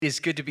It's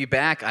good to be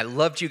back. I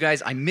loved you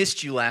guys. I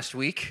missed you last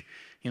week.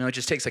 It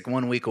just takes like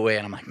 1 week away,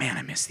 and I'm like, man,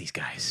 I miss these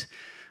guys.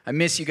 I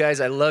miss you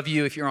guys. I love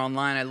you. If you're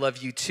online, I love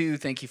you too.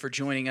 Thank you for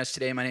joining us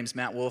today. My name is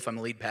Matt Wolf. I'm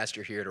the lead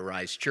pastor here at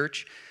Arise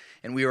Church,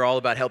 and we are all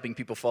about helping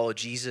people follow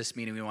Jesus,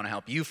 meaning we want to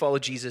help you follow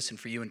Jesus, and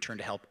for you in turn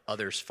to help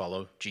others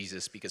follow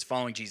Jesus, because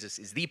following Jesus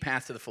is the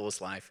path to the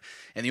fullest life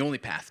and the only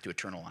path to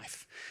eternal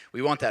life.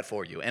 We want that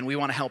for you, and we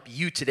want to help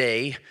you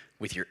today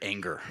with your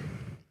anger.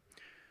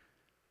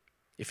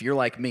 If you're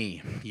like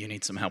me, you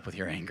need some help with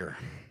your anger,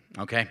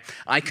 okay?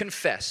 I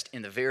confessed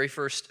in the very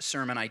first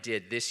sermon I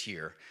did this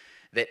year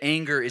that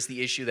anger is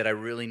the issue that I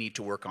really need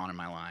to work on in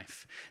my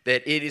life,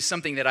 that it is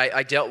something that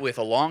I dealt with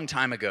a long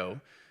time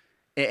ago,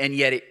 and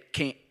yet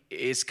it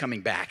is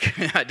coming back.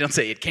 I don't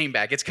say it came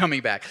back, it's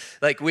coming back.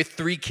 Like with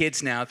 3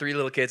 kids now, 3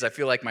 little kids, I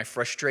feel like my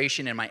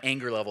frustration and my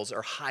anger levels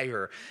are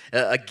higher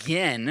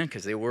again,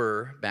 because they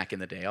were back in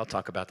the day. I'll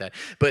talk about that.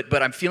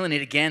 But I'm feeling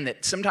it again,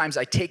 that sometimes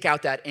I take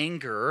out that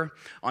anger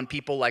on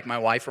people like my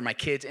wife or my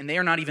kids, and they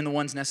are not even the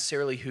ones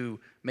necessarily who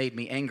made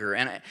me angry.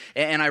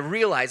 And I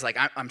realized, like,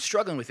 I'm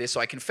struggling with this, so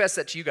I confessed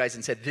that to you guys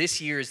and said,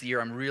 this year is the year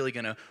I'm really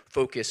going to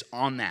focus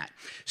on that.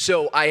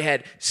 So I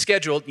had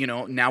scheduled,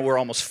 now we're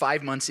almost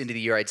 5 months into the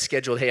year, I'd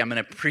scheduled, hey, I'm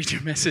going to preach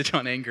a message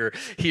on anger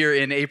here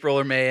in April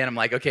or May, and I'm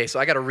like, okay, so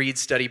I got to read,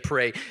 study,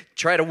 pray,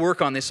 try to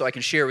work on this so I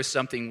can share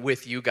something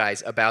with you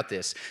guys about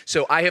this.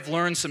 So I have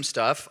learned some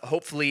stuff,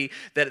 hopefully,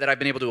 that I've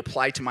been able to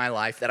apply to my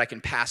life that I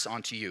can pass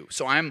on to you.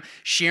 So I'm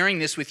sharing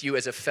this with you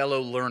as a fellow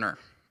learner.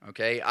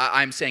 Okay,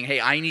 I'm saying,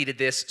 hey, I needed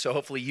this, so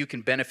hopefully you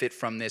can benefit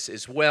from this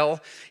as well.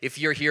 If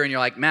you're here and you're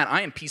like, Matt,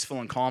 I am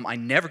peaceful and calm, I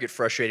never get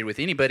frustrated with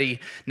anybody,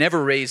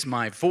 never raise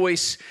my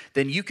voice,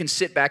 then you can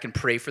sit back and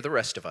pray for the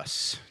rest of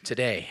us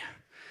today.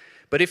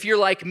 But if you're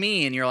like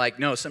me and you're like,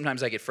 no,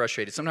 sometimes I get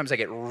frustrated, sometimes I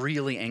get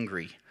really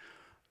angry,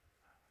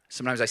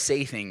 sometimes I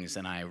say things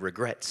and I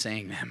regret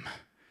saying them.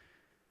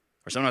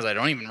 Or sometimes I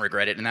don't even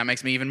regret it, and that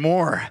makes me even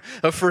more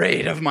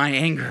afraid of my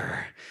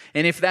anger.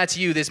 And if that's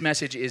you, this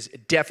message is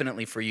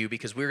definitely for you,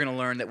 because we're going to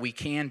learn that we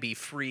can be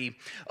free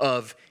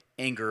of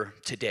anger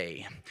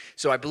today.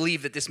 So I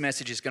believe that this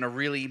message is going to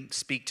really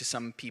speak to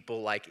some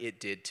people like it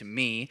did to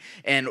me.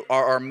 And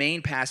our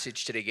main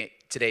passage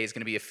today is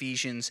going to be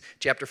Ephesians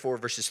chapter 4,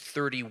 verses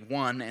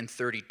 31 and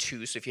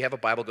 32. So if you have a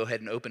Bible, go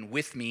ahead and open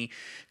with me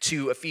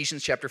to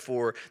Ephesians chapter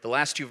 4, the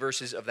last 2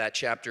 verses of that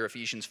chapter,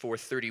 Ephesians 4,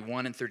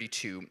 31 and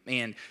 32.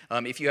 And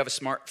if you have a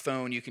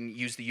smartphone, you can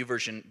use the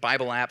YouVersion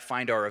Bible app,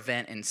 find our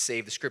event, and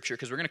save the scripture,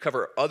 because we're going to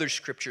cover other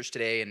scriptures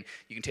today, and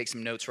you can take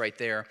some notes right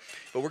there.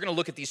 But we're going to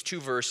look at these 2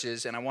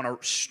 verses, and I want to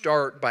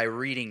start by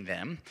reading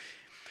them.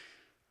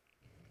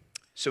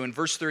 So in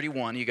verse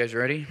 31, you guys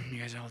ready? You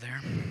guys all there?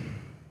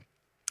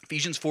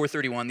 Ephesians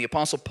 4:31, the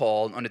Apostle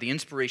Paul, under the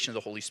inspiration of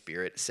the Holy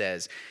Spirit,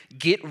 says,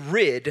 "Get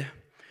rid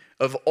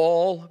of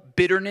all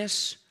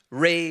bitterness,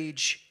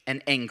 rage,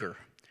 and anger,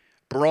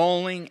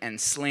 brawling and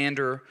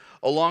slander,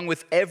 along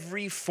with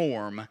every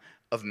form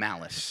of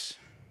malice."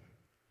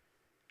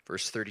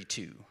 Verse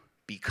 32,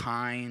 "Be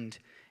kind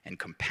and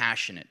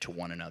compassionate to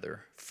one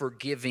another,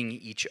 forgiving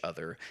each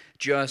other,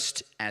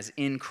 just as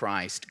in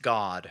Christ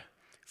God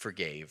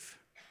forgave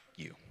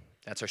you."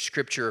 That's our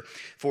scripture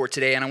for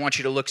today, and I want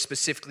you to look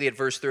specifically at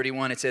verse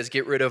 31. It says,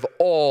 get rid of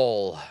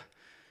all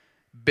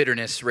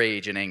bitterness,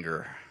 rage, and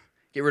anger.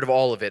 Get rid of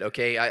all of it,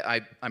 okay?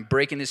 I'm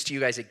breaking this to you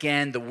guys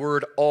again. The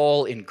word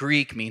all in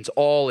Greek means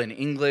all in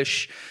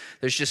English.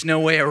 There's just no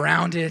way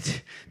around it.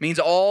 It means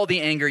all the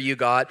anger you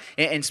got.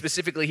 And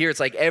specifically here, it's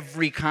like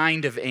every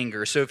kind of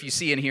anger. So if you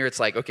see in here, it's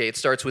like, okay, it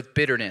starts with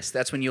bitterness.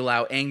 That's when you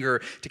allow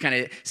anger to kind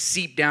of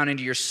seep down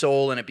into your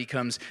soul, and it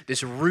becomes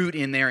this root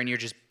in there, and you're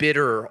just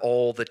bitter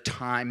all the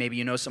time. Maybe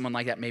you know someone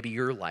like that. Maybe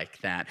you're like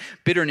that.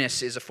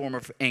 Bitterness is a form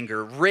of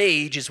anger.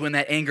 Rage is when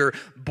that anger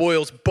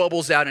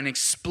bubbles out and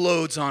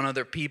explodes on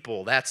other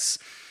people. That's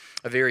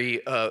a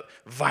very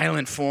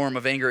violent form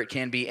of anger it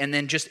can be. And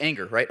then just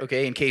anger, right?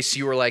 Okay, in case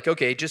you were like,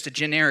 okay, just a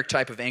generic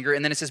type of anger.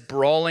 And then it says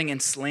brawling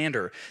and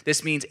slander.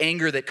 This means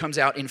anger that comes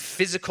out in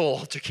physical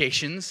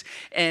altercations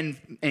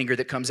and anger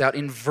that comes out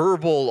in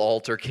verbal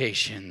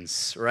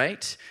altercations,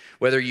 right?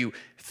 Whether you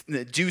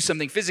do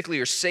something physically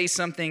or say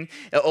something,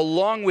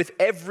 along with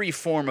every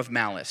form of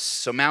malice.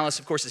 So malice,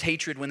 of course, is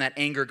hatred, when that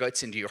anger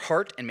gets into your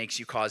heart and makes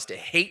you cause to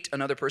hate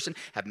another person,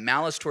 have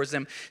malice towards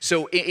them.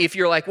 So if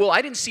you're like, well,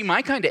 I didn't see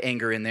my kind of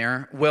anger in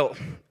there, well,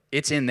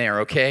 it's in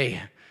there,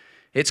 okay?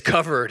 It's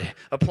covered.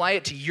 Apply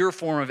it to your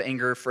form of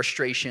anger,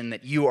 frustration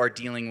that you are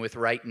dealing with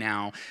right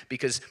now,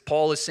 because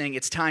Paul is saying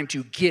it's time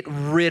to get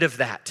rid of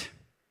that.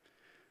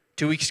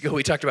 2 weeks ago,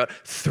 we talked about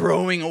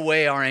throwing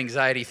away our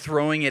anxiety,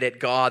 throwing it at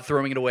God,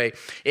 throwing it away.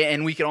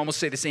 And we can almost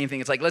say the same thing.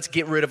 It's like, let's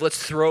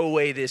throw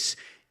away this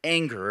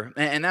anger.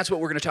 And that's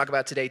what we're going to talk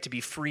about today, to be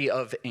free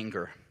of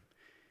anger.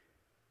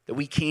 That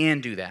we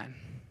can do that.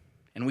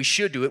 And we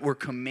should do it. We're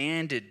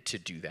commanded to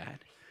do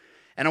that.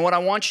 And what I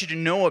want you to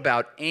know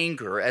about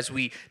anger as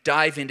we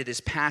dive into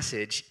this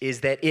passage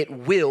is that it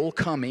will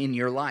come in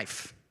your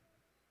life.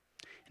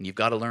 And you've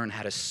got to learn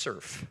how to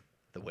surf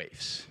the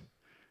waves.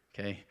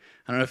 Okay?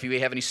 I don't know if you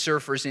have any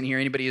surfers in here.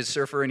 Anybody who's a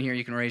surfer in here,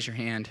 you can raise your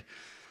hand.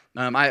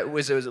 I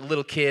was a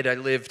little kid. I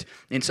lived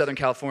in Southern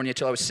California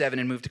till I was 7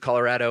 and moved to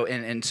Colorado,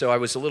 and so I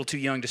was a little too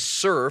young to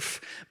surf,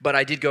 but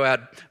I did go out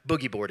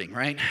boogie boarding,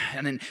 right?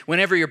 And then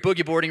whenever you're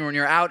boogie boarding or when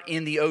you're out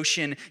in the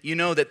ocean, you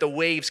know that the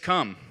waves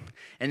come,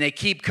 and they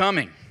keep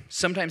coming.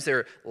 Sometimes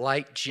they're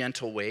light,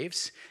 gentle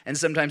waves, and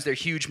sometimes they're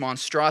huge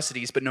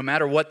monstrosities, but no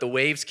matter what, the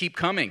waves keep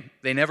coming.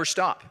 They never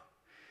stop.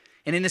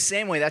 And in the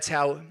same way, that's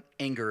how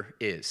anger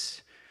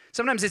is.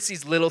 Sometimes it's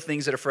these little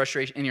things that are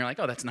frustration, and you're like,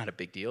 oh, that's not a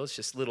big deal. It's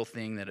just a little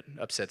thing that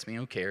upsets me.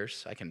 Who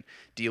cares? I can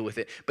deal with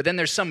it. But then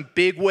there's some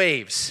big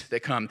waves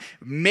that come,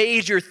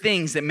 major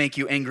things that make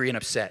you angry and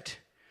upset.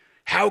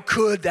 How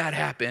could that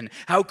happen?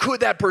 How could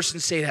that person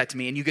say that to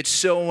me? And you get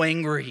so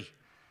angry.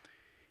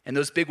 And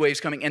those big waves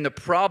coming. And the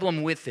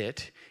problem with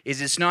it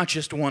is it's not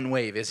just one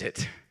wave, is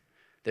it?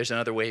 There's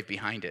another wave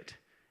behind it.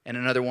 And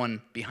another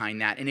one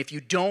behind that. And if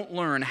you don't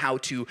learn how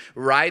to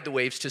ride the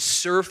waves, to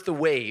surf the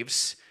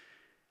waves,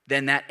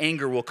 then that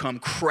anger will come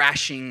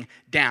crashing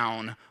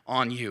down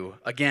on you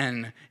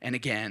again and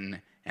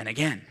again and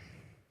again.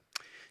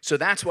 So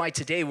that's why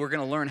today we're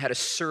going to learn how to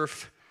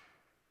surf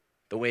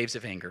the waves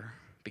of anger,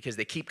 because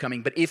they keep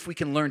coming. But if we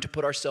can learn to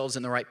put ourselves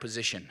in the right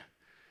position,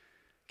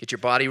 get your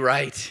body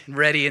right and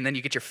ready, and then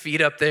you get your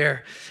feet up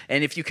there.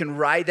 And if you can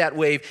ride that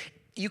wave,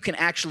 you can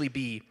actually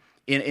be,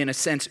 in a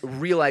sense,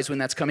 realize when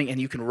that's coming,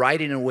 and you can ride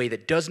it in a way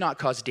that does not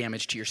cause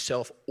damage to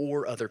yourself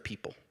or other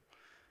people.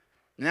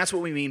 And that's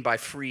what we mean by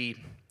free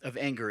of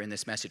anger in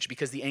this message,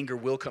 because the anger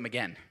will come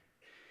again.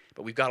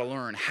 But we've got to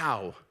learn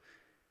how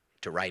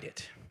to ride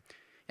it.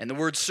 And the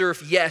word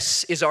surf,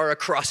 yes, is our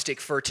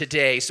acrostic for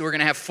today. So we're going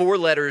to have 4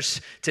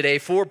 letters today,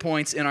 4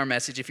 points in our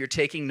message. If you're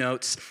taking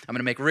notes, I'm going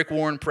to make Rick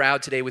Warren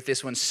proud today with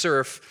this one,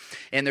 surf.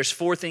 And there's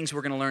 4 things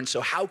we're going to learn. So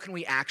how can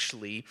we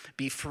actually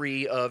be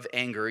free of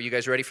anger? Are you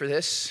guys ready for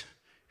this?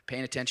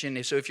 Paying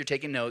attention? So if you're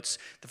taking notes,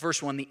 the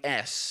first one, the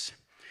S,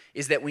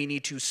 is that we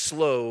need to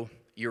slow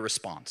your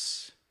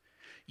response.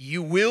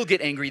 You will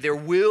get angry. There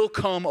will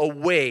come a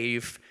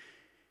wave.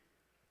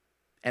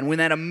 And when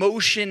that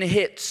emotion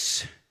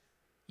hits,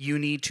 you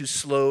need to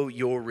slow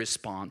your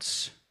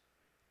response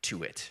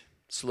to it.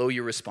 Slow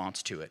your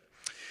response to it.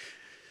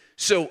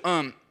 So,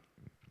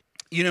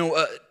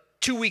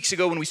 2 weeks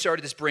ago when we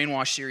started this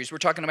Brainwash series, we're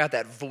talking about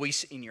that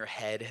voice in your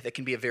head that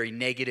can be a very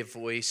negative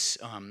voice.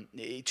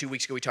 2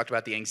 weeks ago we talked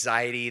about the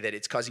anxiety, that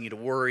it's causing you to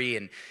worry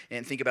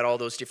and think about all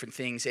those different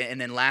things.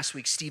 And then last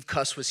week Steve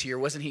Cuss was here.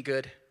 Wasn't he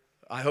good?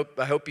 I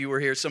hope you were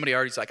here. Somebody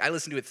already's like, I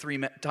listened to it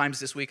 3 times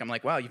this week. I'm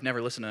like, wow, you've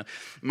never listened to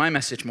my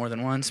message more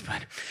than once.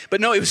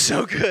 But no, it was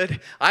so good.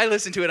 I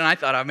listened to it and I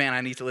thought, oh man, I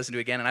need to listen to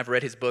it again. And I've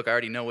read his book. I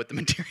already know what the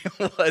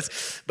material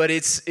was. But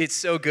it's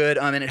so good.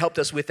 And it helped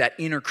us with that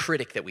inner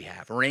critic that we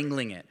have,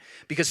 wrangling it.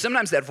 Because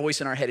sometimes that voice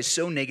in our head is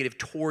so negative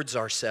towards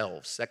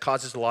ourselves. That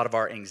causes a lot of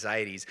our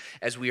anxieties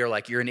as we are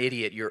like, you're an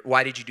idiot.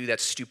 Why did you do that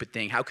stupid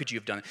thing? How could you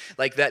have done it?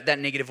 Like that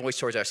negative voice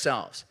towards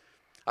ourselves.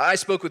 I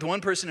spoke with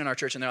one person in our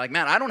church, and they're like,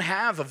 man, I don't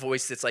have a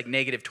voice that's like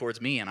negative towards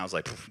me. And I was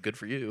like, good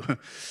for you.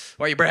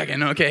 Why are you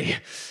bragging? Okay.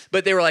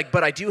 But they were like,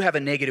 but I do have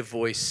a negative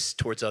voice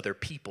towards other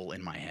people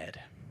in my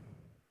head.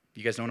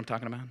 You guys know what I'm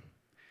talking about?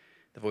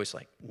 The voice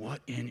like,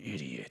 what an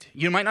idiot.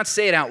 You might not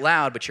say it out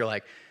loud, but you're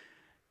like,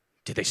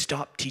 did they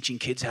stop teaching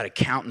kids how to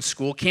count in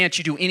school? Can't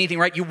you do anything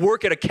right? You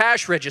work at a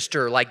cash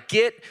register. Like,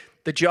 get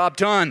the job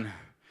done.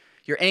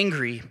 You're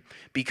angry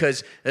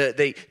because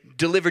they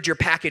delivered your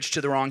package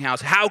to the wrong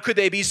house. How could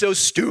they be so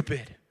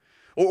stupid?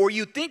 Or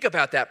you think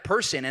about that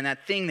person and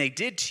that thing they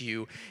did to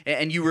you,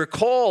 and you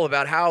recall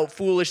about how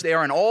foolish they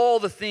are and all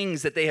the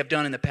things that they have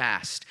done in the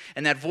past.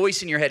 And that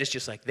voice in your head is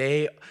just like,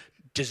 they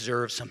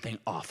deserve something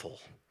awful.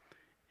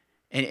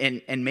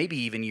 And maybe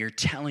even you're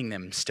telling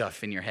them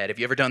stuff in your head. Have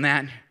you ever done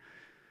that?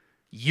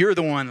 You're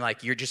the one,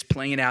 like, you're just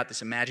playing it out,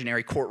 this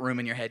imaginary courtroom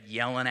in your head,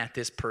 yelling at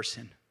this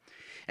person.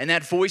 And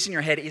that voice in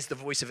your head is the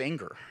voice of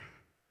anger.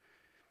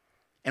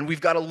 And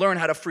we've got to learn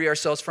how to free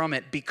ourselves from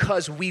it,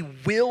 because we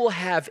will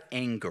have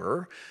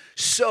anger.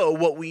 So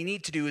what we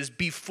need to do is,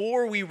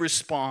 before we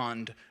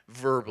respond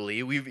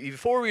verbally,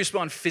 before we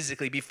respond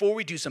physically, before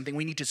we do something,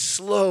 we need to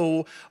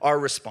slow our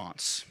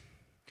response.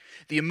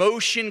 The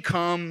emotion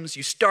comes,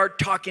 you start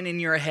talking in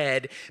your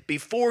head.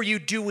 Before you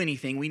do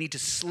anything, we need to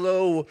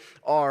slow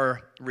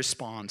our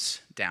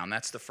response down.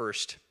 That's the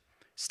first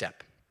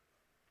step.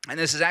 And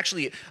this is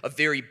actually a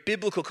very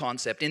biblical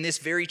concept. In this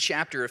very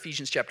chapter,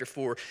 Ephesians chapter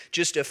 4,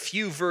 just a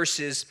few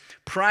verses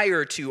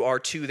prior to our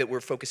 2 that we're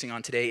focusing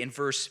on today, in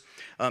verse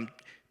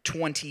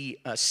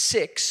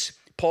 26,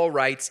 Paul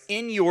writes,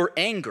 in your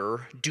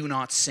anger, do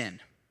not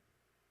sin.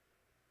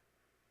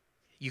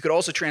 You could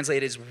also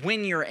translate it as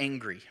when you're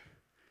angry,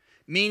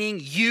 meaning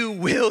you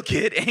will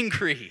get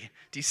angry.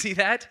 Do you see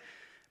that?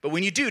 But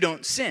when you do,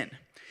 don't sin.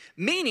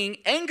 Meaning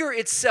anger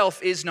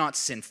itself is not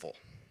sinful.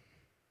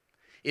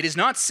 It is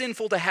not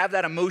sinful to have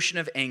that emotion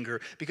of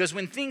anger, because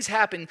when things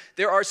happen,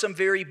 there are some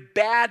very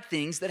bad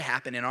things that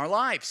happen in our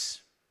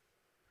lives.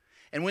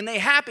 And when they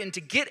happen,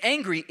 to get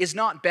angry is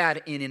not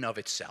bad in and of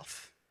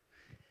itself.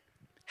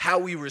 How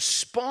we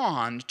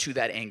respond to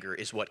that anger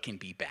is what can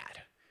be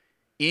bad.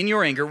 In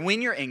your anger,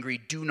 when you're angry,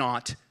 do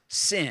not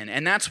sin.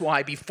 And that's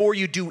why before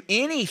you do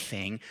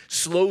anything,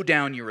 slow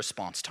down your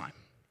response time.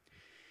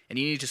 And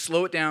you need to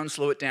slow it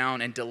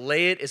down, and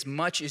delay it as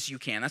much as you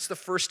can. That's the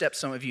first step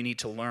some of you need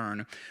to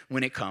learn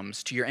when it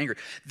comes to your anger.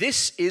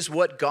 This is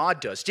what God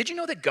does. Did you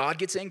know that God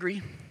gets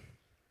angry?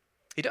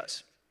 He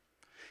does.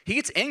 He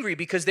gets angry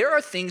because there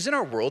are things in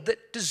our world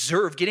that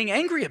deserve getting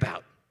angry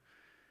about.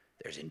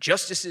 There's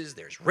injustices,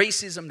 there's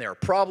racism, there are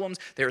problems,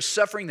 there's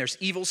suffering, there's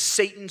evil,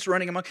 Satan's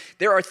running amok.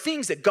 There are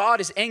things that God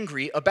is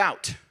angry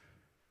about.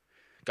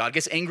 God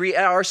gets angry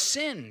at our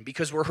sin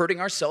because we're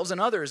hurting ourselves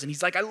and others. And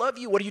he's like, I love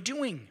you, what are you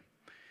doing?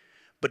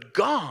 But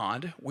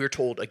God, we're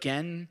told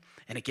again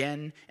and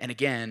again and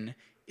again,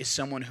 is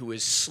someone who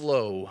is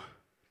slow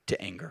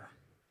to anger.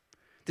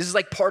 This is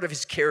like part of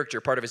his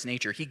character, part of his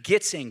nature. He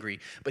gets angry,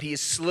 but he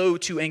is slow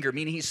to anger,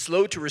 meaning he's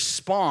slow to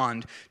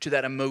respond to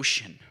that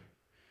emotion.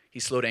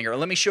 He's slow to anger.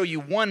 Let me show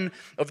you one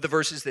of the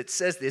verses that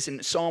says this.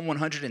 In Psalm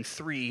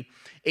 103:8,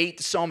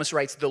 the psalmist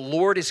writes, the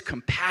Lord is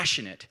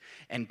compassionate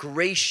and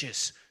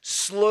gracious,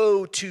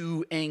 slow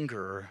to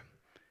anger,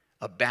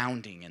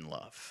 abounding in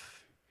love.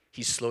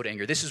 He's slow to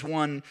anger. This is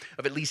one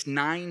of at least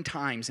 9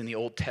 times in the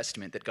Old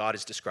Testament that God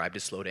is described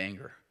as slow to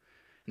anger.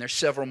 And there's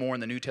several more in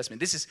the New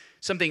Testament. This is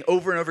something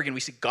over and over again. We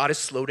see God is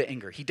slow to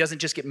anger. He doesn't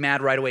just get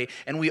mad right away.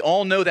 And we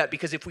all know that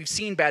because if we've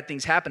seen bad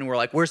things happen, we're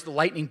like, where's the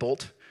lightning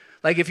bolt?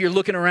 Like if you're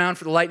looking around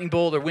for the lightning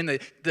bolt or when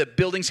the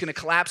building's going to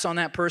collapse on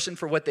that person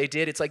for what they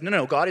did, it's like,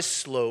 no, God is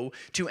slow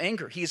to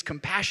anger. He is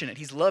compassionate.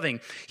 He's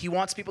loving. He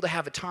wants people to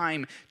have a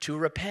time to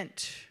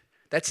repent.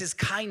 That's his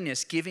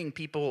kindness, giving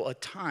people a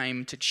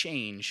time to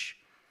change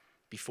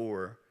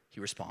before he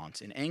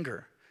responds in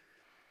anger.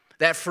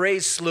 That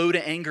phrase, slow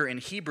to anger, in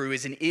Hebrew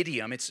is an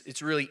idiom.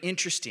 It's really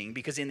interesting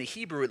because in the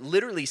Hebrew, it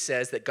literally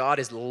says that God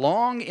is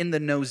long in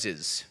the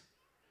noses.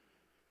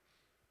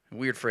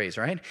 Weird phrase,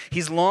 right?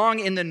 He's long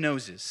in the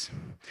noses.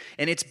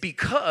 And it's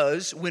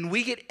because when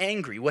we get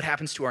angry, what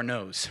happens to our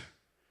nose?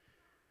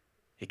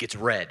 It gets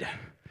red.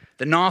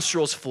 The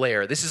nostrils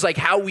flare. This is like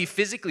how we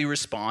physically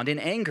respond in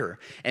anger.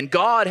 And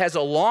God has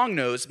a long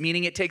nose,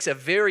 meaning it takes a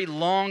very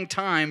long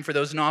time for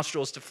those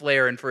nostrils to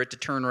flare and for it to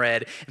turn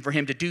red and for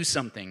him to do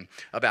something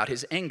about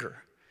his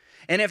anger.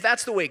 And if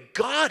that's the way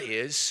God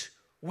is,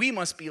 we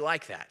must be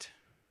like that.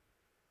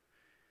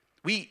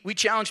 We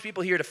challenge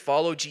people here to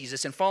follow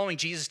Jesus, and following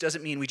Jesus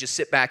doesn't mean we just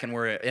sit back and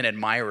we're an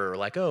admirer,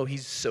 like, oh,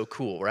 he's so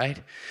cool,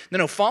 right?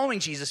 No,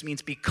 following Jesus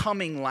means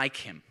becoming like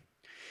him.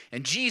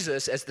 And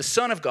Jesus, as the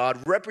Son of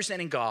God,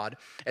 representing God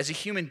as a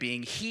human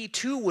being, he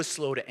too was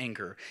slow to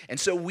anger. And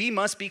so we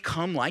must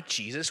become like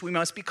Jesus. We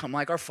must become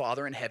like our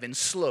Father in heaven,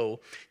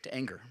 slow to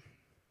anger.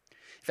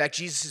 In fact,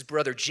 Jesus'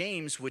 brother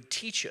James would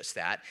teach us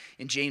that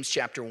in James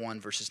chapter 1,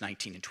 verses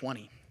 19 and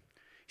 20.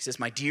 He says,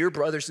 my dear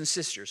brothers and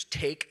sisters,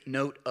 take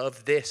note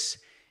of this.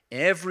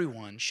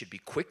 Everyone should be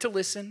quick to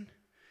listen,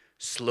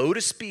 slow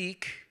to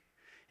speak,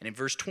 and in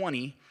verse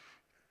 20,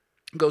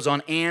 it goes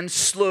on, and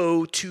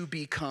slow to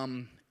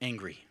become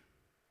angry.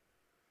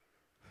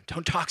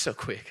 Don't talk so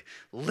quick.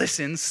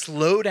 Listen,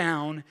 slow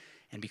down,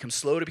 and become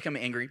slow to become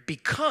angry,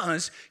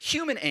 because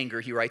human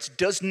anger, he writes,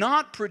 does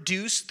not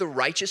produce the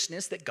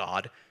righteousness that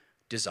God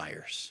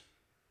desires.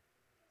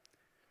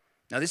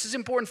 Now, this is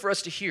important for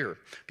us to hear,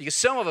 because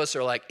some of us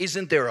are like,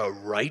 isn't there a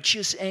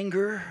righteous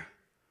anger?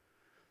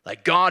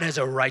 Like God has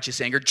a righteous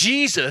anger.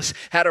 Jesus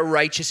had a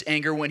righteous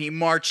anger when he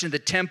marched into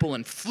the temple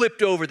and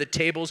flipped over the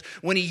tables,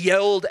 when he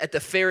yelled at the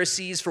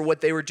Pharisees for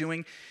what they were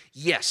doing.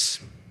 Yes,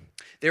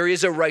 there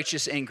is a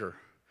righteous anger,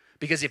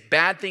 because if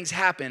bad things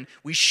happen,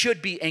 we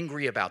should be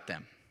angry about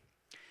them.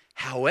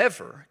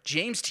 However,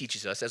 James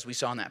teaches us, as we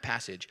saw in that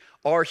passage,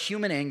 our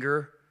human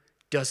anger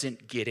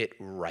doesn't get it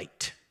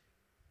right.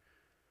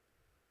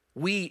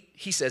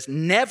 He says,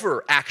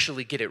 never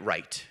actually get it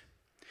right,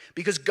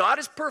 because God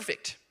is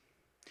perfect.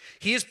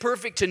 He is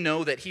perfect to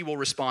know that he will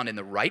respond in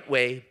the right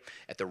way,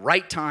 at the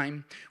right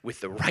time, with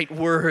the right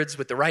words,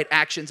 with the right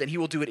actions, and he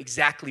will do it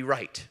exactly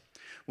right.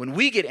 When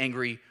we get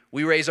angry,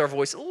 we raise our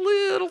voice a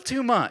little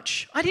too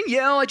much. I didn't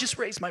yell, I just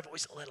raised my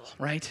voice a little,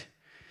 right?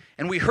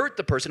 And we hurt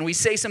the person. We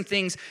say some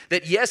things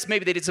that, yes,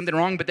 maybe they did something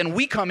wrong, but then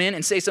we come in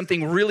and say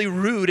something really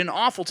rude and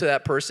awful to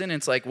that person, and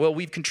it's like, well,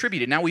 we've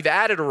contributed. Now we've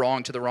added a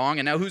wrong to the wrong,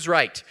 and now who's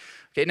right?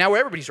 Okay, now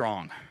everybody's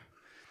wrong.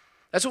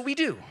 That's what we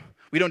do.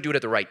 We don't do it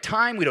at the right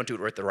time. We don't do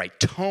it at the right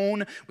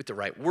tone, with the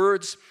right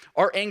words.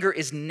 Our anger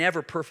is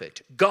never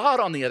perfect. God,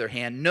 on the other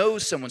hand,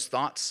 knows someone's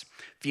thoughts,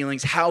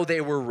 feelings, how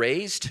they were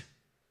raised,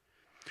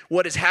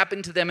 what has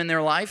happened to them in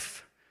their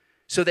life,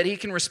 so that he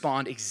can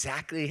respond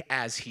exactly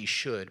as he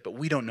should. But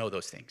we don't know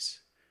those things.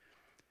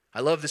 I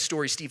love the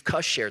story Steve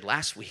Cuss shared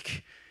last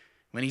week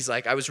when he's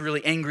like, I was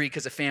really angry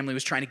because a family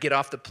was trying to get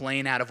off the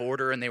plane out of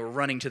order and they were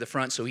running to the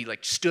front, so he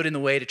stood in the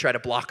way to try to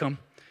block them.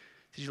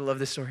 Did you love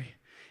this story?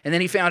 And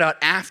then he found out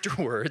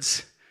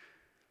afterwards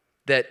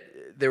that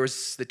there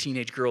was the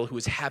teenage girl who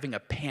was having a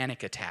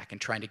panic attack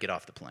and trying to get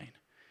off the plane.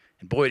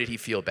 And boy, did he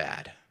feel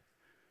bad,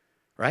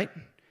 right?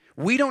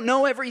 We don't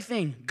know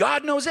everything.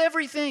 God knows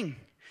everything.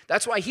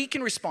 That's why he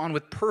can respond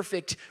with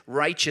perfect,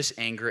 righteous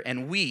anger,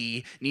 and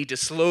we need to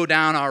slow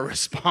down our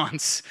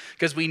response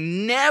because we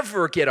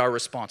never get our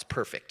response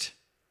perfect.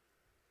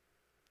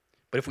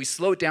 But if we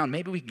slow it down,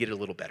 maybe we can get it a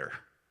little better,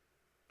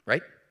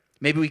 right?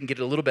 Maybe we can get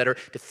it a little better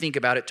to think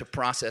about it, to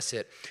process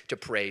it, to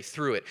pray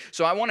through it.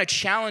 So I want to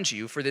challenge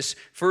you for this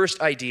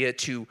first idea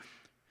to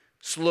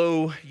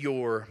slow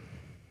your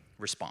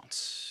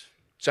response.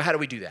 So how do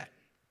we do that?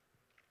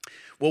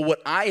 Well,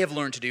 what I have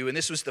learned to do, and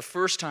this was the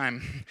first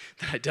time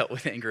that I dealt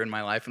with anger in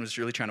my life and was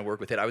really trying to work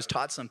with it, I was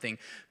taught something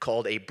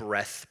called a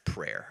breath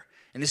prayer.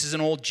 And this is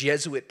an old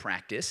Jesuit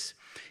practice.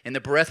 And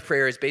the breath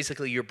prayer is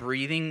basically you're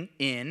breathing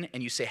in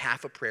and you say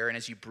half a prayer, and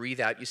as you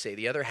breathe out, you say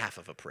the other half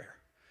of a prayer.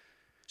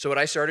 So what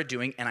I started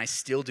doing, and I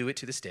still do it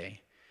to this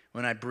day,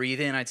 when I breathe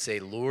in, I'd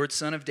say, Lord,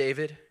 Son of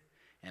David.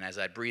 And as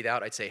I breathe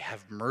out, I'd say,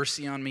 have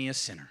mercy on me, a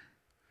sinner.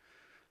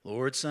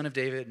 Lord, Son of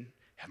David,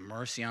 have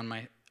mercy on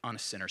a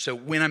sinner. So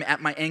when I'm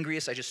at my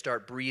angriest, I just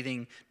start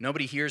breathing.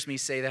 Nobody hears me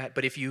say that,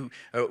 but if you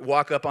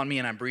walk up on me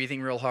and I'm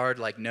breathing real hard,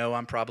 like, no,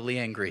 I'm probably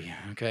angry,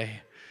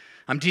 okay?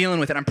 I'm dealing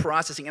with it, I'm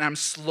processing, and I'm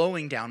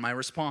slowing down my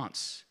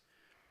response.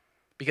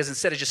 Because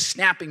instead of just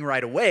snapping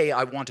right away,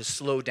 I want to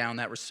slow down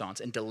that response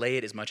and delay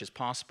it as much as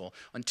possible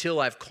until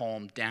I've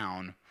calmed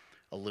down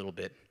a little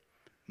bit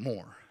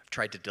more. I've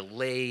tried to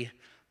delay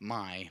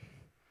my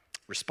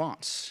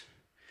response.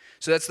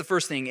 So that's the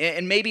first thing.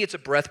 And maybe it's a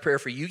breath prayer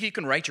for you. You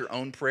can write your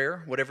own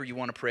prayer, whatever you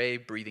want to pray,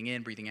 breathing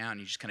in, breathing out,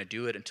 and you just kind of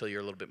do it until you're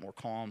a little bit more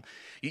calm.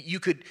 You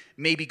could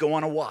maybe go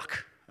on a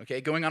walk,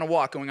 okay? Going on a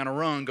walk, going on a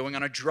run, going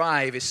on a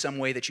drive is some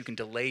way that you can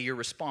delay your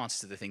response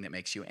to the thing that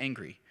makes you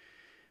angry.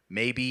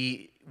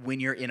 Maybe when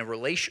you're in a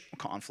relational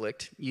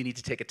conflict, you need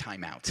to take a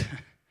time out.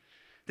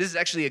 This is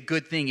actually a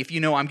good thing. If you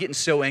know I'm getting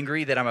so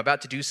angry that I'm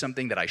about to do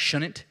something that I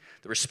shouldn't,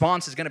 the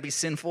response is going to be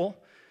sinful,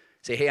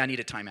 say, hey, I need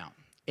a timeout.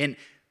 And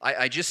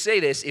I just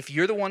say this, if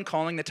you're the one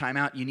calling the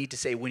timeout, you need to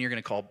say when you're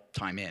going to call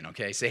time in,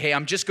 okay? Say, hey,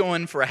 I'm just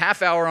going for a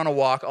half hour on a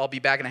walk. I'll be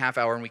back in a half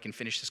hour and we can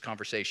finish this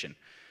conversation.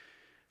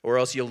 Or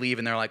else you'll leave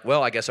and they're like,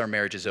 well, I guess our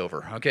marriage is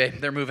over, okay?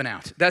 They're moving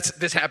out.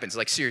 This happens,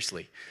 like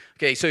seriously.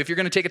 Okay, so if you're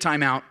going to take a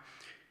timeout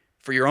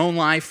for your own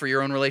life, for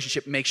your own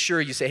relationship, make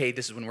sure you say, hey,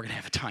 this is when we're going to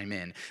have a time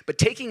in. But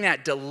taking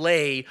that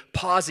delay,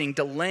 pausing,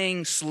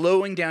 delaying,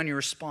 slowing down your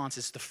response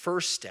is the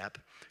first step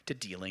to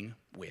dealing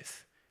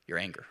with your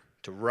anger.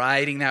 To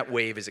riding that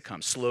wave as it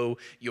comes. Slow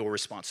your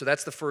response. So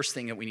that's the first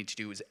thing that we need to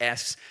do is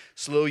S,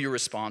 slow your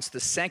response. The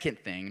second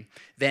thing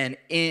then,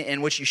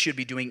 and what you should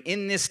be doing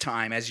in this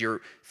time as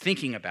you're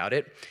thinking about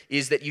it,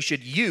 is that you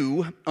should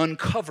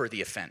uncover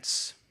the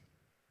offense.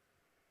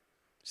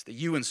 It's the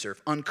you insert.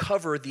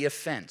 Uncover the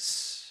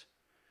offense.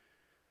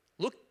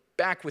 Look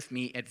back with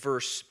me at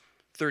verse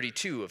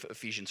 32 of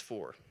Ephesians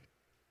 4.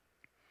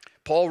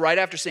 Paul, right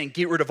after saying,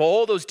 get rid of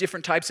all those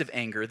different types of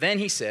anger, then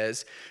he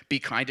says, be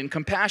kind and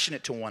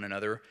compassionate to one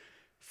another,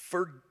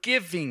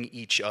 forgiving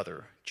each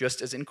other,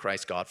 just as in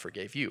Christ God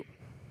forgave you.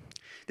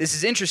 This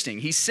is interesting.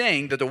 He's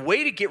saying that the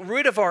way to get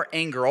rid of our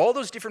anger, all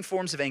those different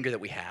forms of anger that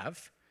we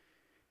have,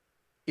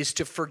 is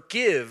to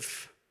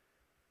forgive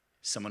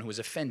someone who has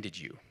offended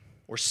you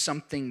or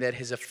something that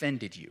has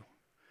offended you.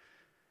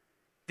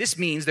 This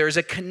means there is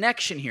a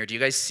connection here. Do you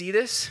guys see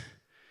this?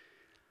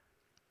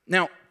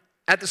 Now,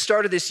 at the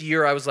start of this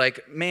year, I was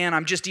like, man,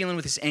 I'm just dealing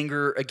with this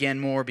anger again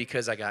more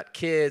because I got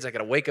kids. I got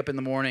to wake up in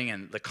the morning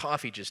and the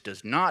coffee just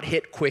does not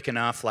hit quick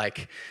enough.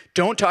 Like,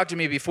 don't talk to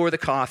me before the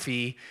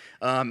coffee.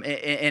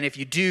 And if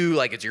you do,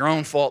 like, it's your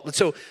own fault.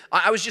 So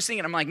I was just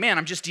thinking, I'm like, man,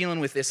 I'm just dealing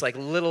with this like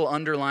little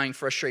underlying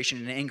frustration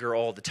and anger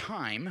all the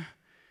time.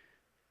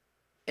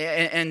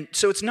 And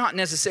so it's not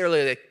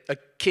necessarily a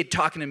kid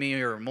talking to me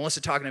or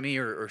Melissa talking to me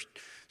or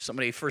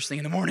somebody first thing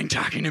in the morning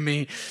talking to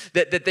me,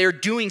 that they're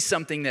doing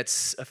something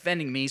that's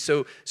offending me.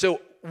 So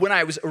when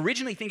I was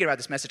originally thinking about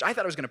this message, I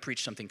thought I was going to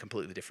preach something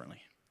completely differently.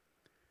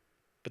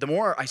 But the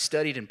more I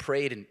studied and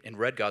prayed and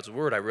read God's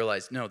word, I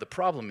realized, no, the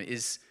problem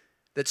is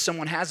that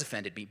someone has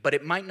offended me, but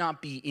it might not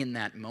be in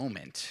that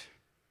moment.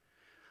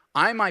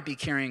 I might be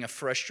carrying a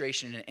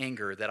frustration and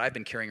anger that I've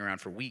been carrying around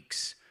for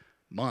weeks,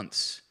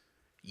 months,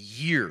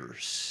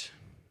 years.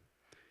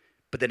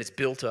 But then it's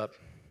built up.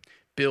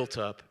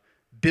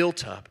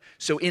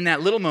 So in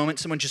that little moment,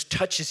 someone just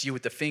touches you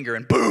with the finger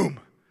and boom,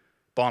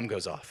 bomb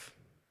goes off.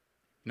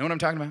 You know what I'm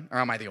talking about? Or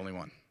am I the only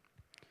one?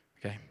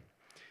 Okay.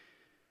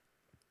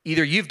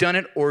 Either you've done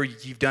it or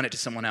you've done it to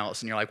someone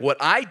else. And you're like, what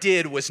I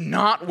did was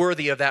not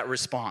worthy of that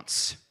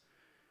response.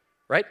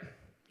 Right?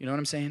 You know what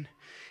I'm saying?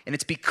 And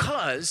it's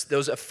because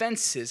those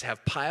offenses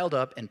have piled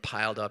up and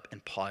piled up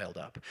and piled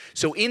up.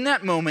 So in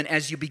that moment,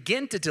 as you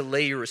begin to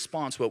delay your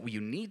response, what you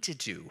need to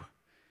do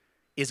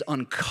is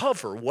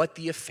uncover what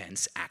the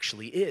offense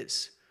actually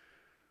is.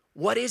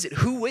 What is it?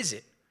 Who is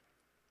it?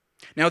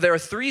 Now, there are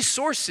three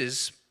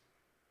sources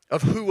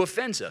of who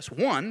offends us.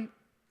 One,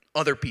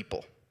 other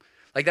people.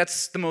 Like,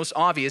 that's the most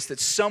obvious, that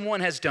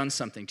someone has done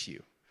something to you.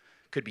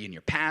 It could be in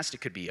your past,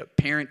 it could be a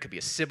parent, it could be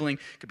a sibling,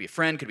 it could be a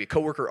friend, it could be a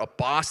coworker, a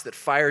boss that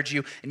fired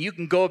you, and you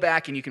can go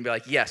back and you can be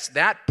like, yes,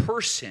 that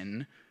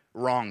person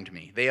wronged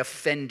me. They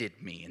offended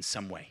me in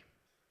some way.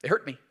 They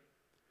hurt me.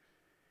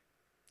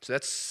 So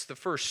that's the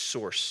first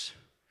source.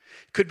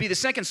 Could be the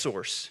second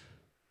source,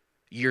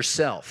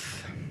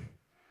 yourself.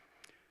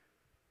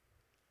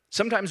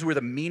 Sometimes we're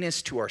the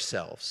meanest to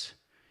ourselves.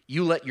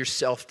 You let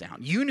yourself down.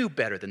 You knew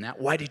better than that.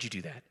 Why did you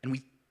do that? And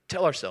we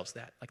tell ourselves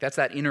that. Like, that's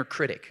that inner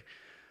critic.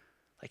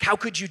 Like, how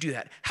could you do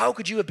that? How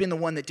could you have been the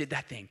one that did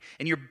that thing?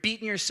 And you're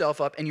beating yourself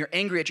up and you're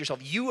angry at yourself.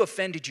 You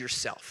offended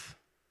yourself.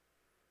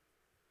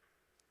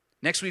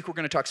 Next week, we're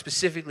going to talk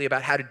specifically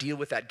about how to deal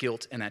with that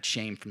guilt and that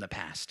shame from the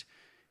past.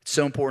 It's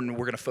so important,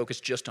 we're going to focus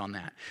just on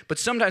that. But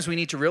sometimes we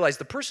need to realize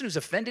the person who's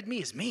offended me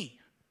is me.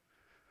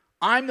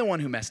 I'm the one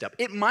who messed up.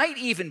 It might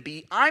even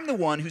be I'm the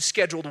one who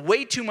scheduled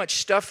way too much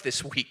stuff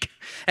this week.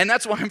 And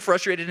that's why I'm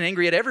frustrated and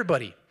angry at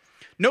everybody.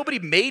 Nobody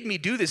made me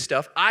do this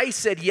stuff. I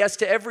said yes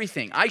to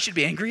everything. I should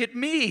be angry at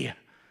me,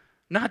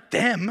 not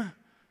them.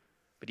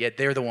 But yet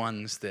they're the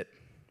ones that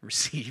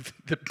receive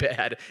the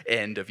bad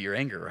end of your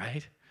anger,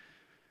 right?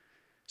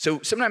 So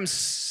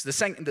sometimes the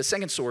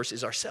second source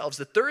is ourselves.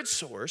 The third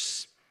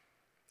source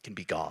can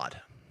be God.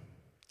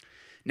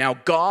 Now,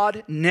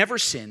 God never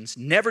sins,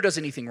 never does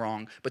anything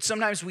wrong, but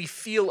sometimes we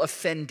feel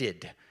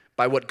offended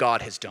by what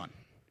God has done.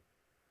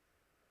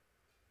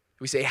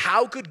 We say,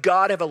 how could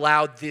God have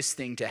allowed this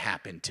thing to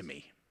happen to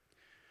me?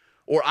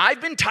 Or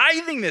I've been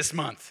tithing this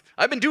month.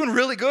 I've been doing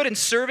really good and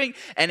serving,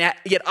 and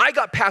yet I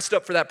got passed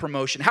up for that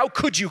promotion. How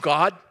could you,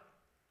 God?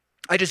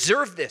 I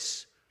deserve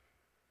this.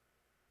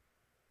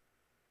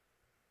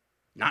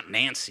 Not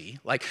Nancy.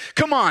 Like,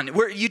 come on,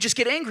 you just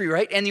get angry,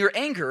 right? And your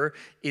anger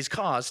is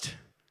caused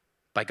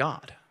by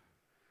God.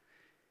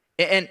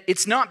 And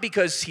it's not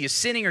because he is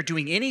sinning or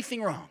doing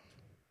anything wrong.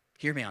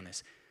 Hear me on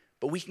this.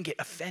 But we can get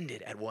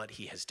offended at what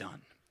he has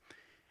done.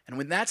 And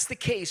when that's the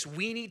case,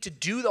 we need to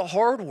do the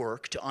hard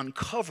work to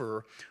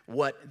uncover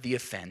what the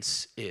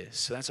offense is.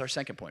 So that's our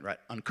second point, right?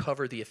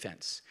 Uncover the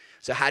offense.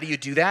 So how do you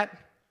do that?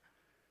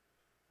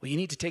 Well, you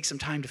need to take some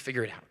time to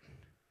figure it out.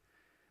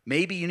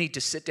 Maybe you need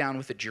to sit down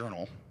with a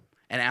journal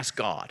and ask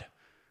God,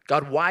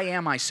 why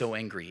am I so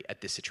angry at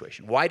this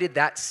situation? Why did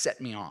that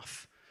set me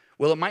off?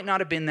 Well, it might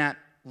not have been that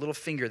little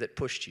finger that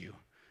pushed you,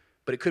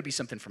 but it could be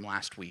something from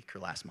last week or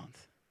last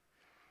month.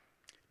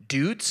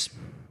 Dudes,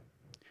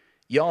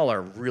 y'all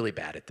are really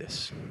bad at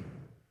this.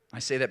 I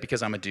say that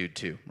because I'm a dude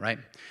too, right?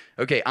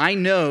 Okay, I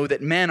know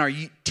that men are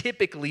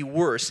typically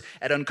worse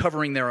at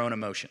uncovering their own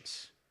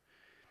emotions.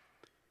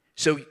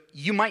 So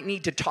you might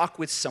need to talk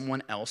with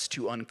someone else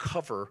to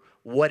uncover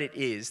what it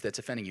is that's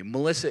offending you.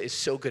 Melissa is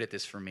so good at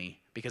this for me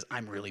because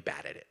I'm really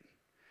bad at it.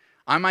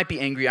 I might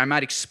be angry, I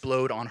might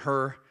explode on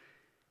her,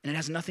 and it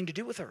has nothing to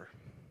do with her.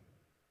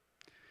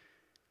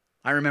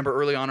 I remember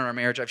early on in our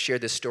marriage, I've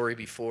shared this story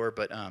before,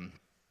 but I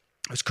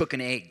was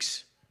cooking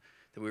eggs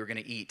that we were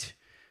going to eat,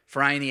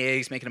 frying the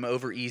eggs, making them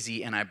over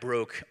easy, and I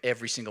broke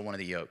every single one of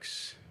the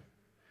yolks.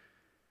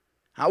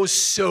 I was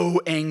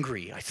so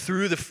angry. I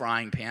threw the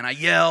frying pan. I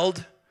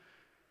yelled.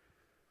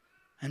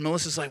 And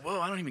Melissa's like,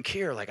 whoa, I don't even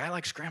care. Like, I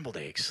like scrambled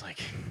eggs.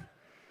 Like,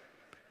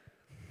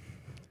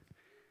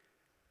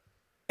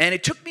 and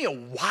it took me a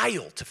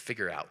while to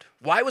figure out,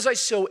 why was I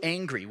so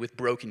angry with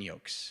broken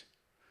yolks?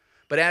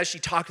 But as she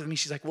talked with me,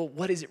 she's like, well,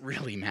 what is it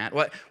really, Matt?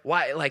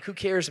 Why, like, who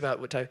cares about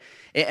what type?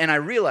 And I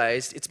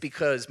realized it's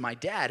because my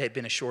dad had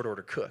been a short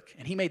order cook,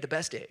 and he made the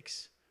best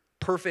eggs.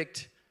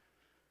 Perfect,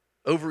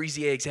 over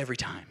easy eggs every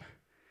time.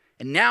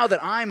 And now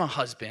that I'm a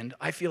husband,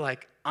 I feel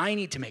like I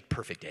need to make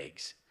perfect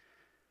eggs.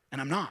 And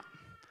I'm not.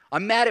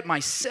 I'm mad at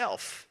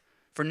myself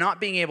for not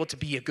being able to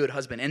be a good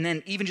husband. And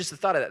then even just the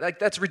thought of that, like,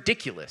 that's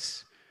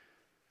ridiculous.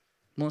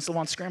 Melissa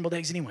wants scrambled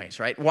eggs anyways,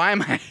 right? Why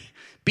am I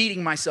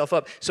beating myself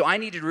up? So I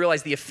needed to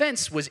realize the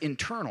offense was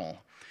internal,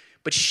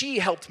 but she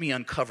helped me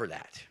uncover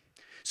that.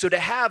 So to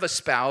have a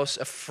spouse,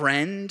 a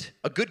friend,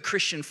 a good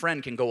Christian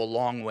friend can go a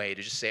long way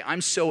to just say, I'm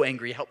so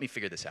angry, help me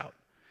figure this out.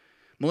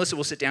 Melissa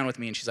will sit down with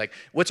me and she's like,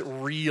 what's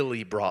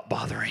really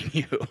bothering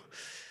you?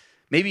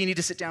 Maybe you need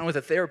to sit down with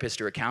a therapist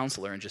or a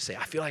counselor and just say,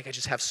 I feel like I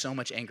just have so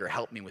much anger,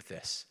 help me with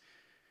this.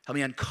 Help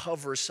me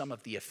uncover some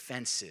of the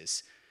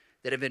offenses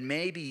that have been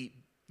maybe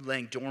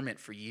laying dormant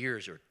for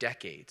years or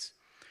decades.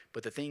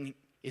 But the thing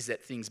is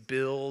that things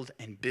build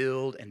and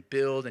build and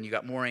build, and you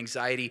got more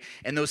anxiety.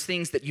 And those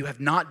things that you have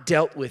not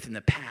dealt with in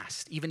the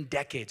past, even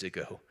decades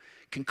ago,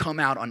 can come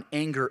out on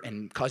anger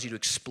and cause you to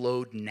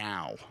explode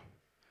now.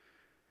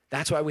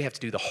 That's why we have to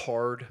do the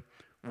hard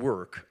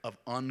work of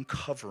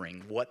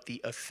uncovering what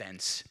the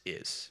offense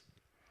is.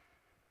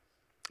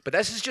 But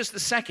this is just the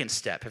second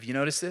step. Have you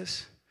noticed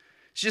this?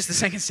 It's just the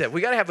second step.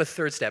 We got to have a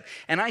third step.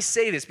 And I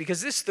say this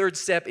because this third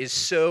step is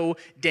so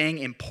dang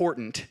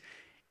important.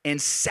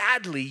 And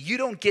sadly, you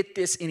don't get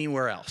this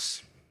anywhere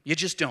else. You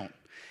just don't.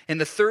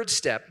 And the third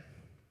step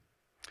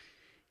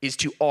is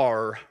to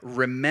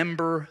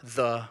remember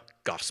the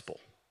gospel.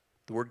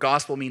 The word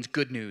gospel means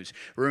good news.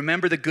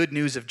 Remember the good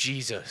news of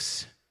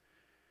Jesus.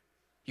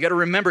 You got to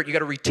remember it. You got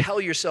to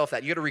retell yourself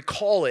that. You got to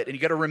recall it. And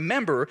you got to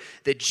remember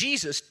that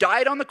Jesus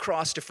died on the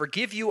cross to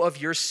forgive you of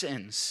your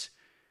sins.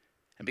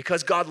 And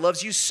because God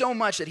loves you so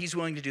much that he's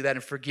willing to do that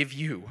and forgive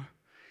you,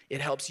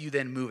 it helps you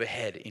then move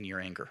ahead in your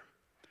anger.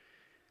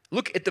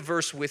 Look at the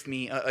verse with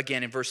me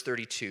again in verse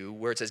 32,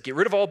 where it says, get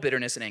rid of all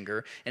bitterness and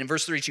anger. And in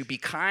verse 32, be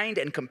kind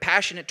and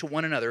compassionate to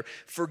one another,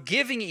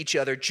 forgiving each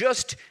other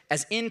just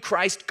as in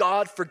Christ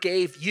God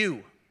forgave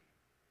you.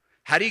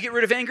 How do you get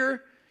rid of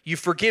anger? You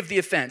forgive the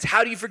offense.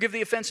 How do you forgive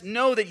the offense?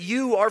 Know that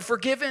you are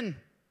forgiven.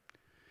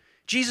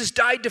 Jesus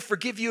died to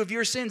forgive you of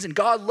your sins, and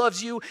God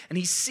loves you, and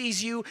he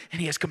sees you,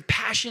 and he has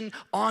compassion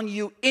on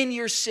you in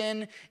your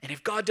sin. And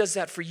if God does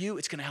that for you,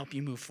 it's going to help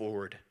you move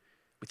forward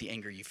with the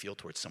anger you feel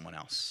towards someone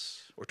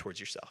else or towards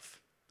yourself.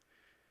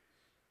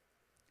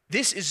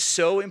 This is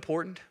so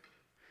important,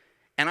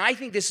 and I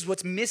think this is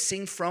what's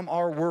missing from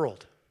our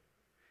world.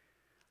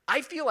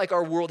 I feel like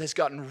our world has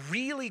gotten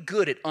really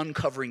good at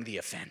uncovering the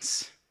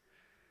offense.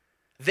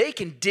 They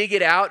can dig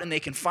it out and they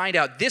can find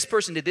out this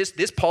person did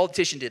this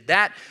politician did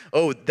that.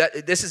 Oh,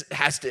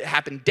 has to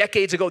happen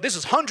decades ago. This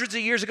is hundreds of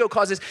years ago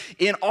caused this.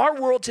 In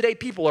our world today,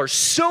 people are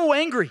so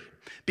angry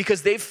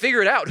because they've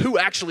figured out who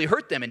actually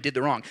hurt them and did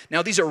the wrong.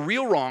 Now, these are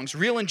real wrongs,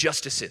 real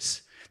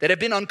injustices that have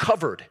been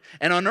uncovered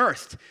and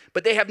unearthed,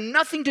 but they have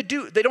nothing to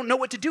do. They don't know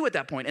what to do at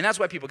that point. And that's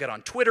why people get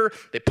on Twitter,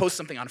 they post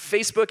something on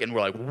Facebook, and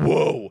we're like,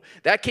 whoa,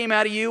 that came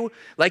out of you?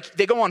 Like,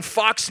 they go on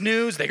Fox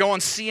News, they go on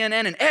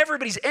CNN, and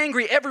everybody's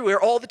angry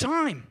everywhere all the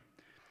time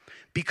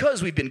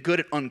because we've been good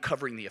at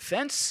uncovering the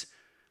offense,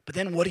 but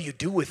then what do you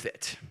do with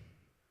it?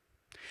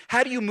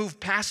 How do you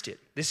move past it?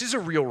 This is a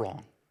real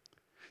wrong.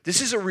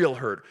 This is a real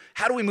hurt.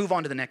 How do we move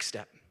on to the next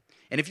step?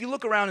 And if you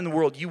look around in the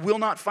world, you will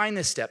not find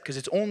this step because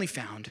it's only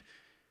found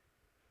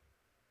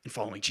in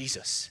following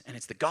Jesus. And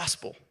it's the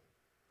gospel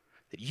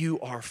that you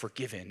are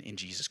forgiven in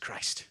Jesus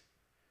Christ.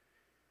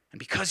 And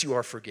because you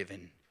are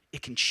forgiven,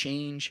 it can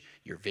change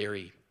your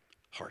very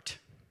heart.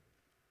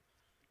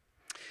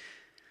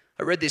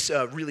 I read this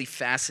really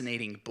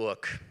fascinating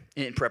book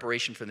in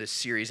preparation for this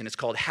series, and it's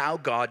called How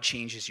God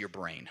Changes Your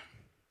Brain.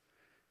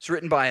 It's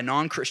written by a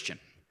non-Christian.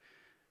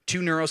 Two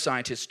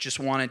neuroscientists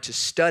just wanted to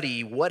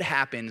study what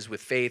happens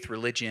with faith,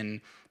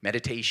 religion,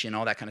 meditation,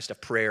 all that kind of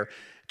stuff, prayer,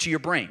 to your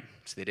brain.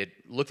 So they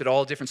looked at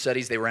all different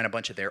studies. They ran a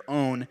bunch of their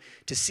own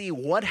to see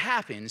what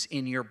happens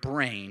in your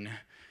brain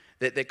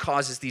that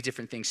causes these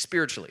different things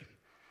spiritually.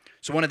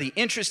 So one of the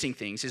interesting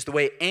things is the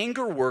way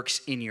anger works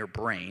in your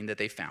brain that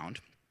they found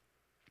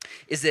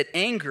is that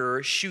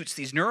anger shoots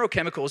these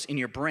neurochemicals in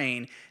your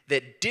brain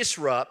that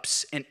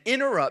disrupts and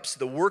interrupts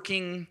the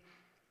working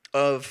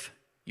of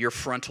your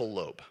frontal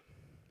lobe.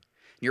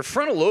 Your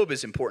frontal lobe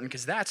is important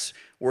because that's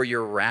where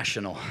you're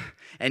rational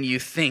and you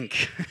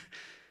think.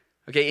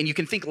 Okay, and you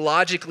can think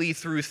logically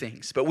through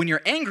things. But when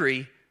you're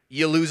angry,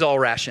 you lose all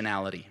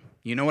rationality.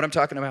 You know what I'm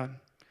talking about?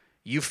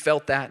 You've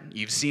felt that.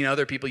 You've seen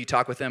other people, you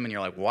talk with them, and you're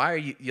like, why are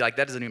you like,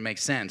 that doesn't even make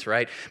sense,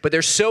 right? But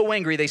they're so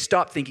angry, they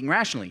stop thinking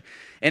rationally.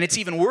 And it's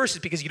even worse is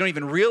because you don't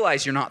even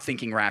realize you're not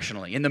thinking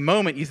rationally. In the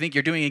moment, you think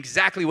you're doing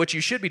exactly what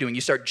you should be doing.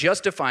 You start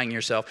justifying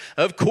yourself.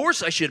 Of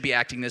course I should be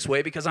acting this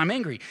way because I'm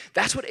angry.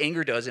 That's what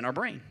anger does in our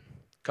brain.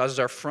 It causes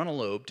our frontal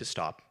lobe to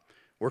stop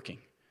working.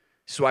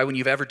 This is why when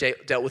you've ever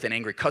dealt with an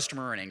angry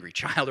customer or an angry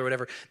child or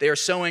whatever, they are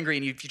so angry,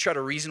 and if you try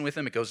to reason with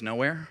them, it goes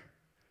nowhere,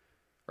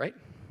 right?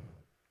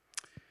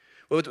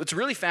 Well, what's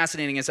really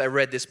fascinating as I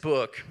read this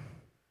book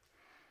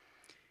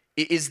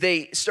is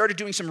they started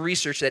doing some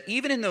research that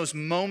even in those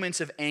moments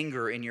of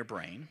anger in your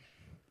brain,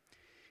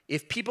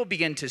 if people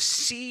begin to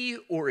see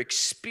or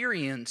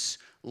experience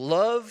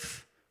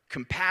love,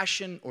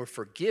 compassion, or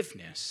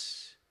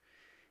forgiveness,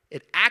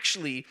 it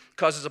actually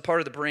causes a part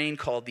of the brain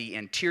called the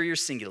anterior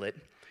cingulate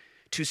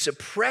to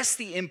suppress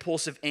the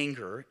impulse of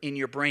anger in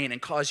your brain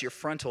and cause your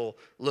frontal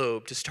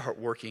lobe to start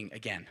working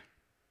again.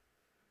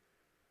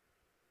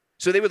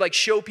 So they would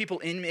show people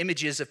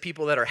images of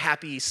people that are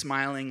happy,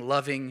 smiling,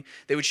 loving.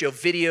 They would show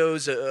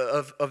videos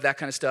of that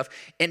kind of stuff.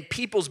 And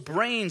people's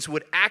brains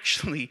would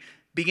actually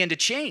begin to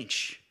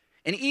change.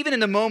 And even in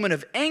the moment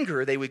of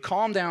anger, they would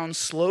calm down,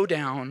 slow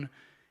down,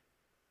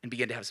 and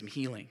begin to have some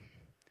healing.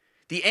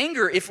 The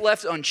anger, if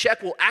left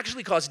unchecked, will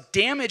actually cause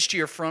damage to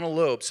your frontal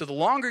lobe. So the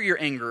longer you're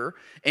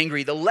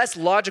angry, the less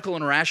logical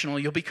and rational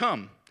you'll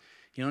become.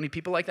 You know any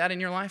people like that in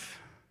your life?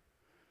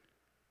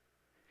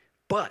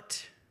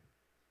 But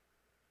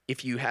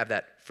if you have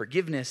that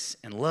forgiveness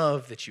and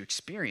love that you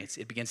experience,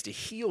 it begins to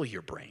heal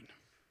your brain.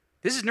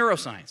 This is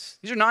neuroscience.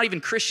 These are not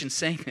even Christians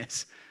saying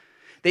this.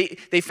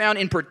 They found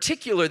in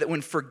particular that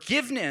when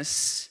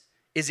forgiveness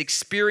is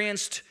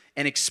experienced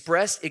and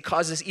expressed, it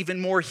causes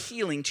even more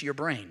healing to your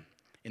brain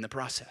in the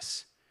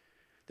process.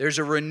 There's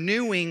a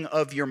renewing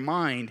of your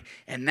mind,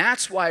 and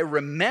that's why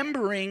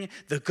remembering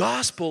the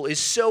gospel is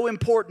so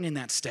important in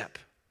that step.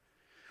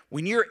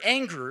 When you're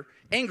angry,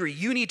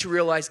 you need to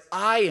realize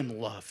I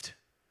am loved.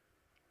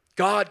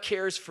 God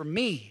cares for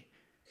me.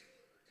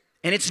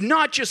 And it's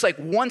not just like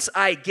once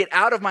I get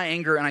out of my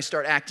anger and I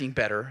start acting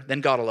better,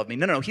 then God will love me.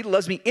 No, he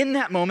loves me in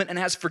that moment and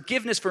has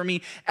forgiveness for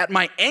me at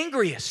my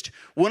angriest,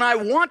 when I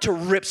want to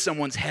rip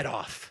someone's head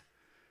off.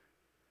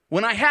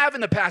 When I have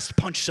in the past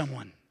punched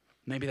someone,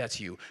 maybe that's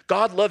you.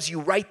 God loves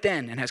you right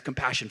then and has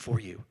compassion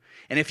for you.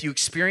 And if you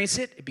experience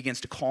it, it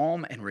begins to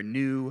calm and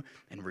renew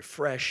and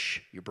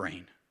refresh your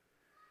brain.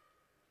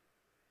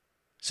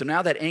 So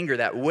now that anger,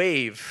 that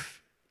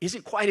wave,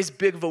 isn't quite as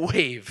big of a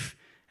wave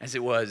as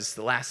it was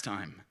the last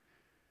time,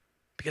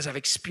 because I've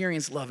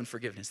experienced love and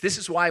forgiveness. This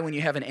is why when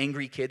you have an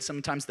angry kid,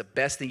 sometimes the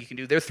best thing you can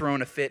do, they're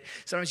throwing a fit,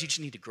 sometimes you just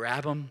need to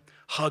grab them,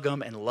 hug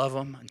them, and love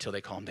them until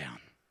they calm down.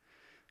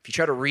 If you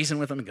try to reason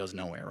with them, it goes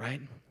nowhere, right?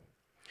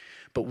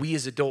 But we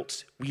as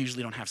adults, we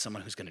usually don't have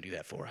someone who's going to do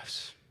that for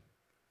us.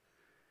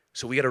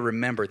 So we got to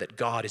remember that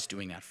God is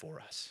doing that for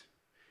us.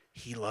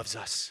 He loves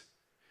us.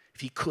 If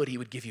he could, he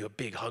would give you a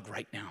big hug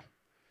right now.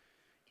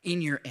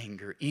 In your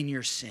anger, in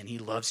your sin, he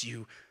loves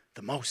you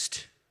the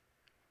most.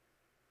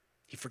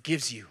 He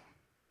forgives you.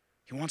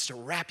 He wants to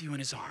wrap you in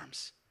his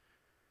arms.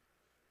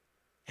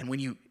 And when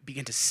you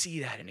begin to see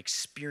that and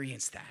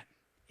experience that,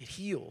 it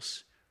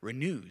heals,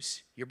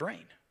 renews your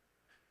brain.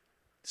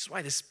 This is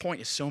why this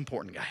point is so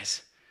important,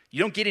 guys. You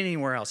don't get it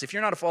anywhere else. If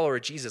you're not a follower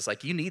of Jesus,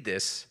 you need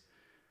this.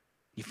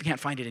 You can't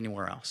find it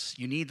anywhere else.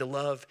 You need the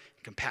love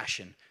and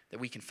compassion that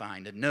we can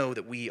find and know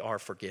that we are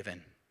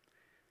forgiven.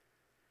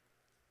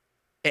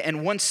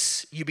 And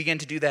once you begin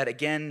to do that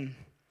again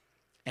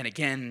and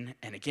again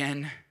and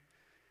again,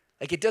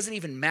 it doesn't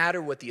even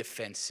matter what the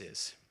offense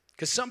is.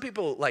 Because some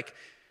people,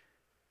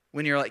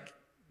 when you're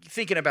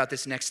thinking about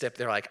this next step,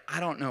 they're like, I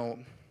don't know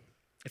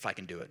if I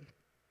can do it.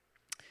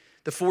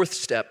 The fourth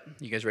step,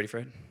 you guys ready for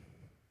it?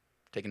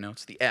 Taking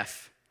notes? The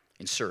F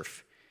in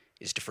SURF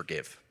is to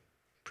forgive.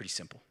 Pretty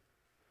simple.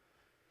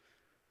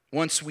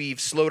 Once we've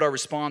slowed our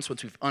response,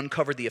 once we've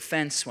uncovered the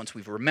offense, once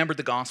we've remembered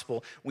the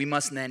gospel, we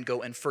must then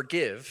go and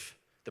forgive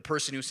the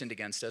person who sinned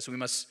against us. We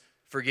must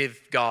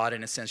forgive God,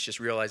 in a sense, just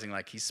realizing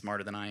he's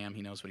smarter than I am.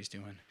 He knows what he's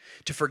doing.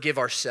 To forgive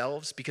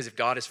ourselves, because if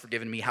God has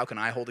forgiven me, how can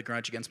I hold a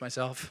grudge against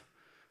myself?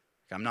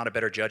 I'm not a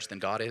better judge than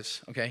God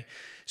is, okay?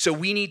 So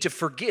we need to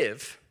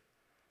forgive.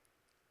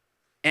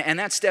 And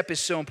that step is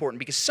so important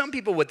because some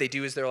people, what they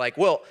do is they're like,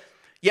 well,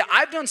 yeah,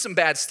 I've done some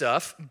bad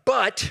stuff,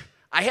 but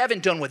I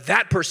haven't done what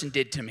that person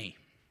did to me.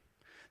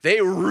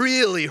 They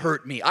really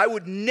hurt me. I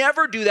would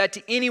never do that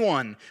to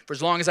anyone for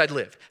as long as I'd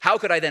live. How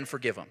could I then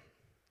forgive them?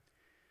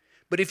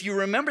 But if you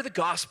remember the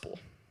gospel,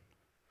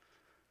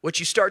 what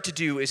you start to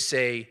do is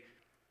say,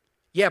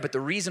 yeah, but the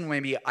reason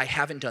maybe I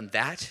haven't done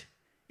that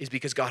is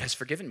because God has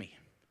forgiven me.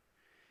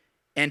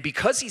 And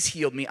because he's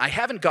healed me, I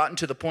haven't gotten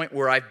to the point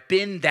where I've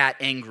been that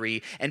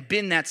angry and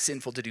been that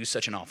sinful to do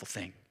such an awful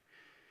thing.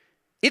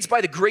 It's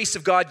by the grace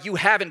of God you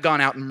haven't gone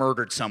out and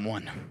murdered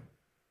someone.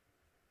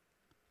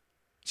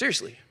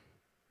 Seriously.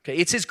 Okay,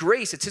 it's his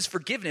grace, it's his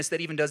forgiveness that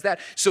even does that.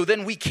 So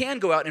then we can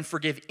go out and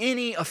forgive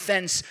any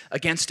offense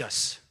against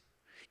us,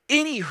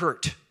 any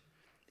hurt,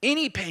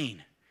 any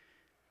pain.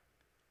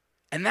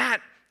 And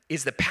that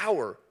is the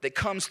power that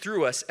comes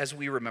through us as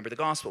we remember the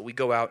gospel. We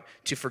go out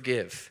to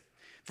forgive.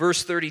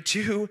 Verse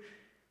 32,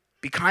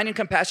 be kind and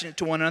compassionate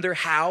to one another.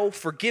 How?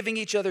 Forgiving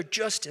each other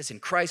just as in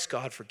Christ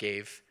God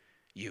forgave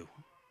you.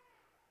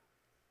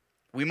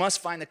 We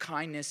must find the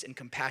kindness and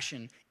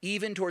compassion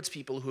even towards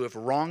people who have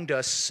wronged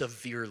us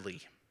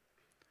severely.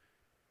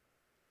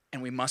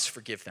 And we must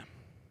forgive them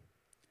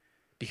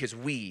because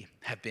we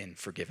have been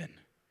forgiven.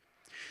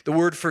 The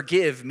word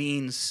forgive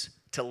means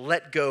to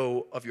let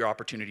go of your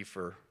opportunity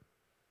for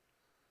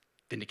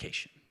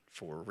vindication,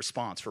 for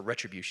response, for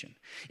retribution.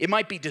 It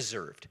might be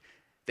deserved.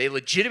 They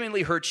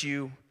legitimately hurt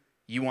you,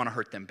 you want to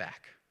hurt them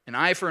back. An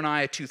eye for an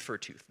eye, a tooth for a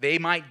tooth. They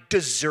might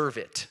deserve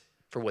it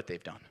for what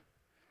they've done.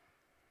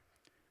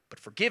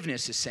 But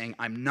forgiveness is saying,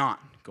 I'm not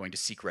going to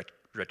seek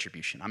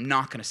retribution. I'm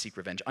not going to seek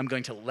revenge. I'm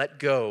going to let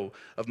go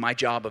of my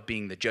job of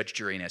being the judge,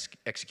 jury, and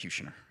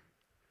executioner.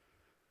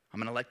 I'm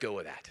going to let go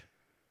of that.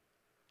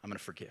 I'm going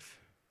to forgive.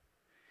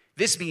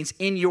 This means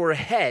in your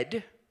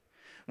head,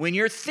 when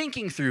you're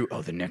thinking through,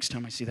 the next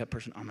time I see that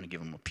person, I'm going to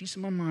give them a piece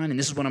of my mind, and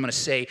this is what I'm going to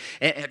say.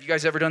 And have you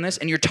guys ever done this?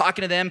 And you're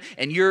talking to them,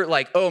 and you're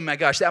like, oh my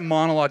gosh, that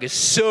monologue is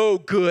so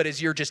good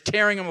as you're just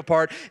tearing them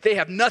apart. They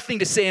have nothing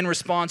to say in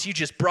response. You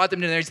just brought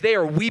them to theirs. They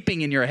are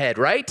weeping in your head,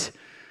 right?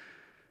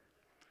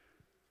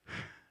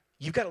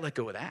 You've got to let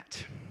go of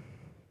that.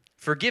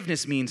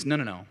 Forgiveness means,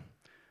 no.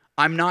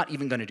 I'm not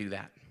even going to do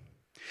that.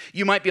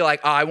 You might be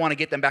like, I want to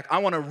get them back. I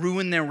want to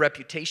ruin their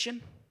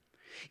reputation.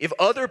 If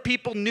other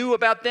people knew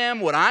about them,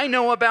 what I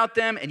know about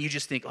them, and you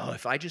just think,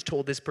 if I just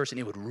told this person,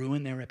 it would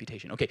ruin their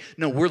reputation. Okay,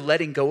 no, we're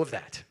letting go of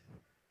that.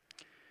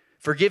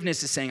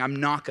 Forgiveness is saying, I'm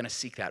not going to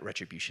seek that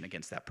retribution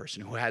against that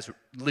person who has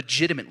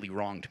legitimately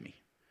wronged me.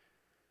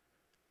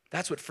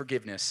 That's what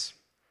forgiveness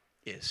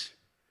is.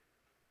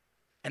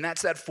 And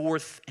that's that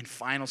fourth and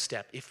final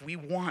step. If we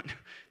want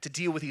to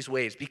deal with these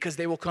waves, because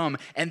they will come,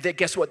 and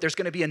guess what? There's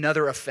going to be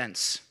another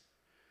offense.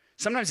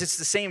 Sometimes it's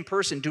the same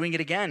person doing it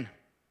again.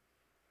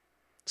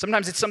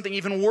 Sometimes it's something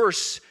even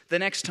worse the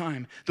next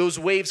time. Those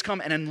waves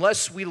come, and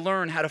unless we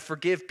learn how to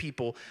forgive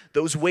people,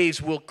 those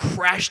waves will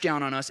crash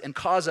down on us and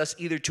cause us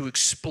either to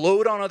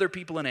explode on other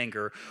people in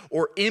anger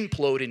or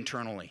implode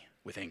internally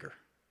with anger.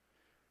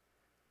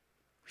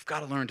 We've got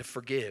to learn to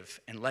forgive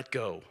and let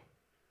go.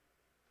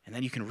 And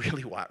then you can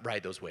really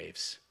ride those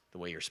waves the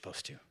way you're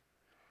supposed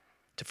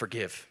to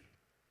forgive.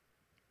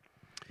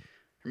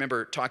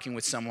 remember talking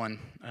with someone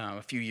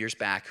a few years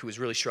back who was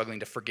really struggling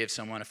to forgive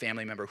someone, a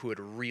family member who had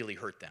really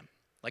hurt them.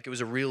 Like it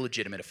was a real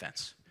legitimate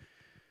offense.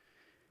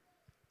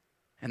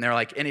 And they're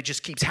like, and it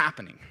just keeps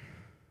happening.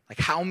 Like,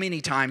 how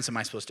many times am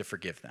I supposed to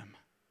forgive them?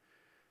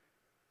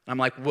 And I'm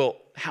like, well,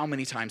 how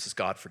many times has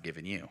God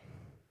forgiven you?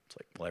 It's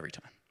like, well, every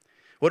time.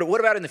 What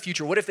about in the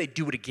future? What if they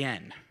do it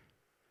again?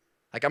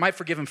 Like, I might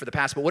forgive them for the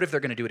past, but what if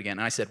they're going to do it again?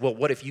 And I said, well,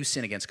 what if you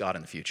sin against God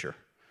in the future?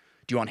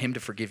 Do you want him to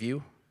forgive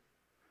you?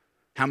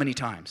 How many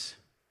times?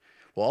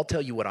 Well, I'll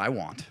tell you what I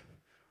want.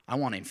 I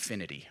want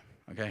infinity,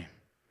 okay?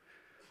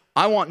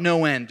 I want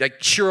no end.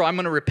 Like, sure, I'm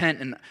going to repent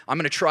and I'm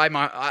going to try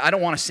I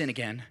don't want to sin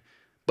again.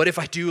 But if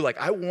I do, like,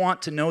 I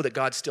want to know that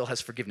God still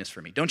has forgiveness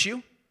for me. Don't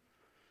you?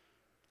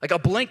 Like a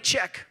blank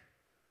check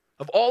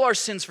of all our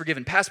sins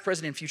forgiven, past,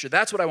 present, and future.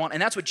 That's what I want.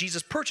 And that's what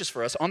Jesus purchased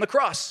for us on the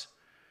cross.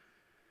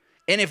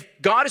 And if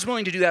God is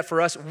willing to do that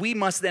for us, we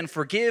must then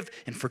forgive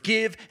and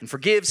forgive and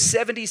forgive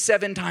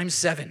 77 times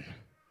 7.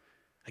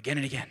 Again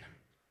and again.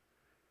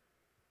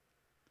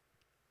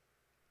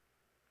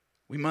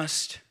 We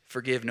must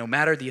forgive no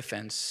matter the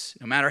offense,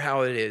 no matter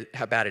how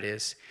bad it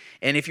is.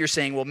 And if you're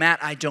saying, well, Matt,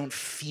 I don't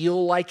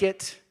feel like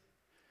it,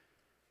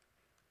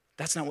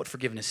 that's not what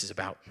forgiveness is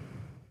about.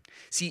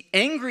 See,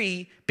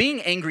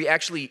 being angry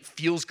actually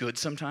feels good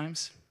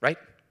sometimes, right?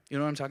 You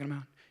know what I'm talking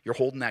about? You're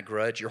holding that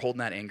grudge, you're holding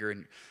that anger,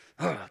 and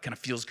it kind of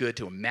feels good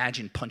to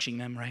imagine punching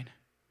them, right?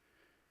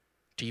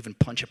 To even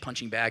punch a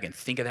punching bag and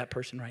think of that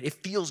person, right? It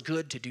feels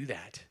good to do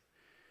that.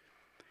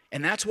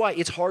 And that's why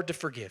it's hard to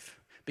forgive,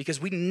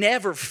 because we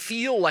never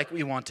feel like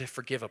we want to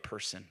forgive a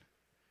person.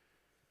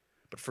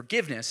 But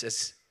forgiveness,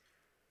 as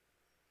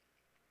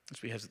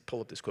we have to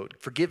pull up this quote,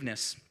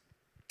 forgiveness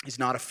is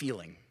not a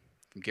feeling,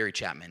 from Gary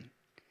Chapman.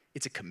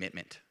 It's a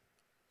commitment.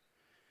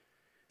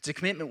 It's a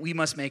commitment we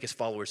must make as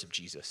followers of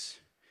Jesus.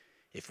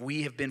 If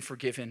we have been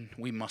forgiven,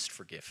 we must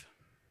forgive.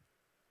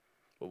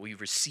 What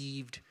we've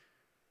received,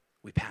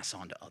 we pass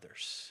on to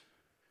others.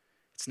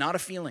 It's not a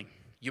feeling.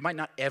 You might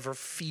not ever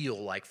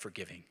feel like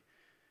forgiving,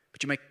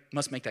 but you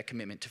must make that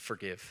commitment to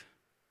forgive.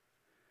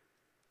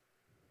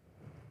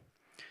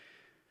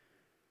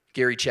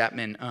 Gary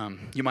Chapman,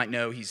 you might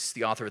know, he's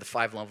the author of The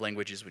 5 Love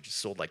Languages, which has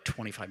sold like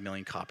 25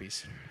 million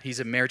copies. He's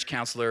a marriage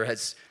counselor,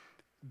 has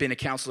been a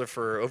counselor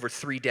for over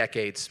 3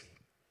 decades.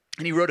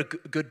 And he wrote a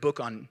good book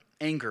on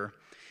anger.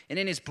 And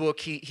in his book,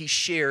 he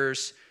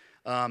shares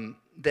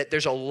that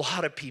there's a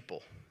lot of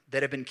people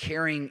that have been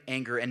carrying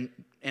anger and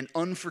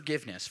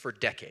unforgiveness for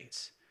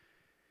decades.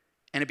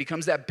 And it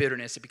becomes that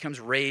bitterness, it becomes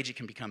rage, it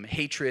can become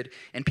hatred,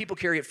 and people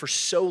carry it for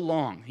so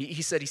long.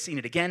 He said he's seen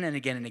it again and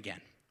again and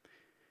again.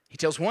 He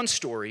tells one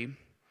story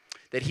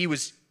that he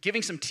was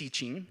giving some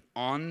teaching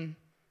on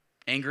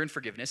anger and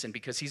forgiveness, and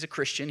because he's a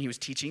Christian, he was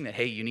teaching that,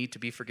 hey, you need to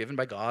be forgiven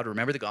by God,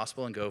 remember the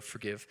gospel, and go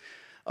forgive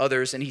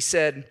others. And he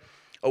said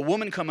a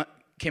woman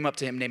came up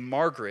to him named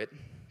Margaret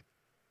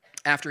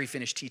after he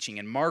finished teaching,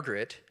 and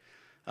Margaret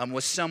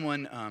was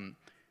someone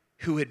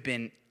who had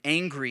been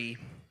angry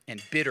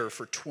and bitter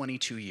for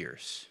 22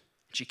 years.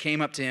 She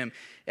came up to him.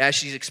 As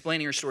she's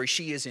explaining her story,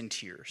 she is in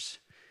tears.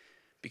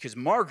 Because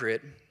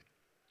Margaret,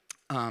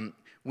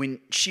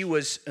 when she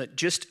was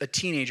just a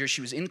teenager,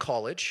 she was in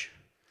college,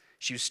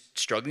 she was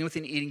struggling with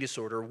an eating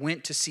disorder,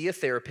 went to see a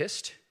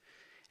therapist,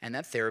 and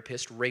that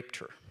therapist raped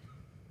her.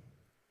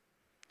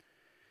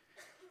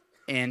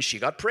 And she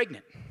got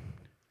pregnant.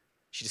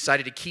 She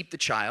decided to keep the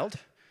child.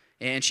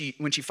 And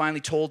when she finally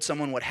told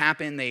someone what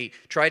happened, they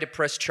tried to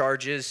press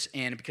charges,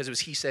 and because it was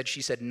he said,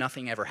 she said,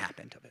 nothing ever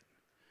happened of it.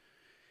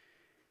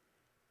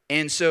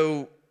 And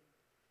so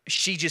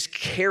she just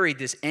carried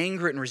this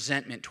anger and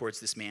resentment towards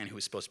this man who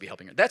was supposed to be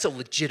helping her. That's a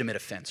legitimate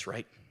offense,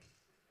 right?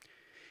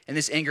 And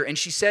this anger, and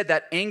she said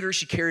that anger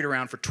she carried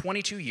around for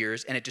 22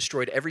 years, and it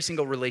destroyed every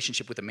single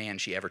relationship with a man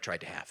she ever tried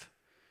to have.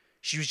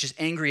 She was just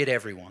angry at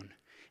everyone.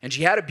 And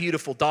she had a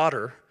beautiful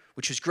daughter,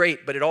 which was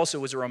great, but it also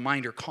was a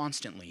reminder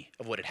constantly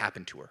of what had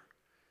happened to her.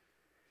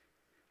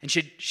 And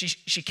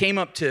she came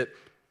up to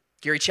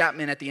Gary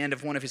Chapman at the end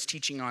of one of his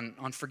teaching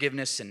on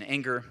forgiveness and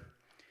anger.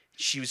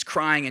 She was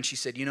crying, and she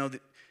said, you know,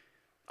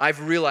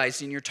 I've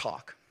realized in your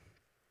talk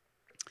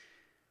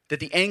that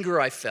the anger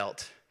I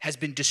felt has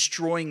been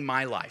destroying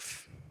my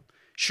life.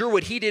 Sure,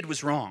 what he did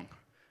was wrong.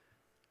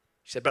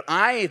 She said, but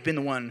I have been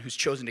the one who's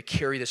chosen to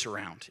carry this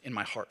around in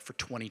my heart for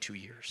 22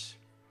 years.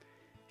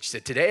 She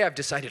said, today I've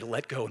decided to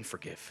let go and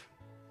forgive,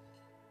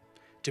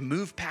 to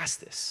move past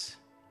this.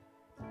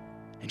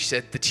 And she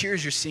said, the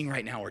tears you're seeing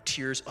right now are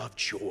tears of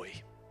joy,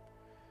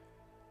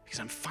 because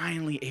I'm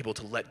finally able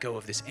to let go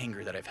of this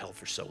anger that I've held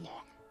for so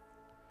long.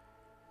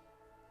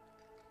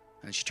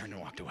 And then she turned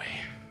and walked away.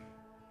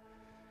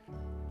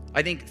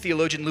 I think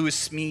theologian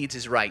Lewis Smedes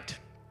is right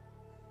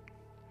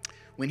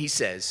when he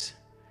says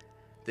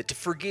that to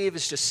forgive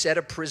is to set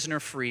a prisoner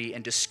free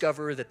and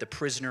discover that the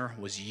prisoner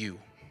was you.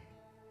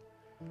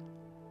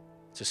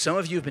 So some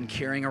of you have been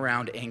carrying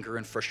around anger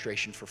and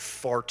frustration for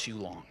far too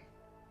long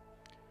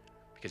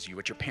because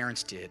what your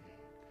parents did,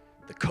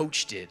 the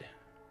coach did,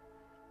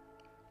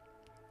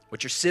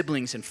 what your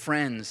siblings and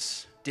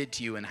friends did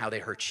to you and how they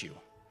hurt you.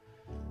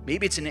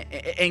 Maybe it's an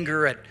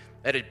anger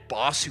at a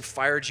boss who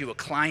fired you, a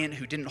client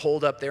who didn't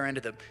hold up their end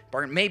of the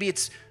bargain. Maybe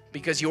it's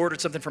because you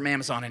ordered something from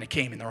Amazon and it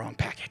came in the wrong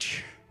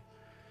package.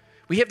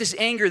 We have this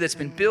anger that's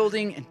been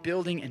building and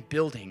building and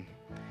building,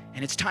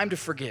 and it's time to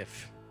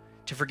forgive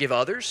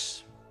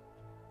others,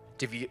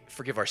 to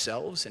forgive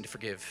ourselves, and to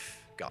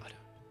forgive God,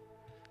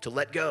 to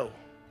let go.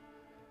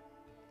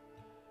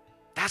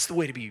 That's the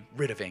way to be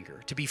rid of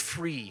anger, to be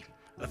free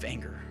of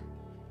anger.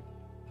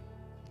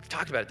 We've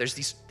talked about it. There's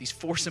these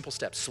 4 simple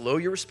steps. Slow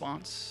your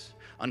response,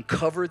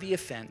 uncover the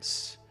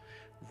offense,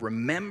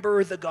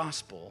 remember the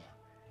gospel,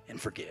 and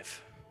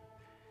forgive.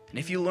 And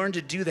if you learn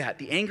to do that,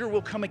 the anger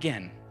will come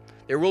again.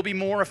 There will be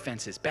more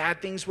offenses.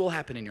 Bad things will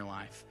happen in your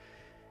life.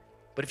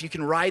 But if you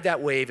can ride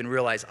that wave and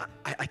realize,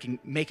 I can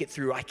make it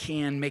through, I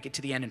can make it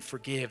to the end and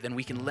forgive, then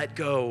we can let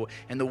go,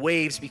 and the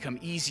waves become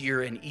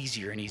easier and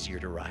easier and easier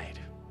to ride.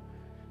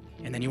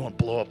 And then you won't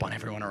blow up on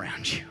everyone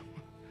around you.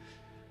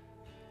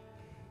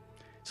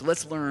 So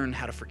let's learn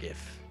how to forgive.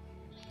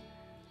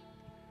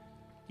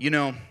 You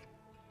know,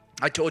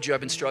 I told you I've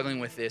been struggling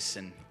with this,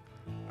 and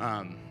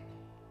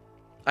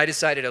I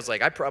decided,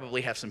 I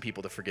probably have some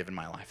people to forgive in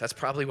my life. That's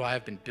probably why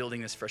I've been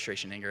building this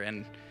frustration, anger.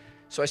 And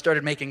so I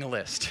started making a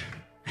list.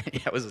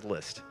 Yeah, it was a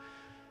list.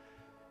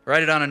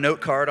 Write it on a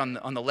note card.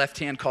 On the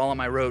left-hand column,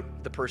 I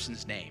wrote the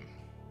person's name.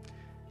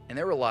 And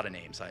there were a lot of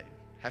names. I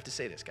have to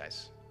say this,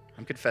 guys.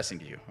 I'm confessing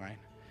to you, all right?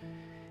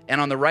 And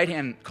on the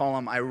right-hand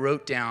column, I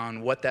wrote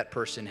down what that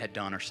person had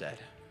done or said.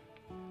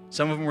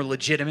 Some of them were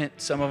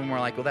legitimate. Some of them were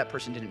like, well, that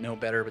person didn't know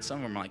better. But some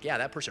of them were like, yeah,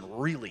 that person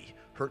really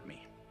hurt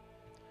me.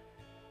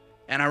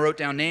 And I wrote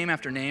down name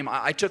after name.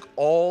 I took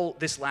all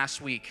this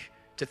last week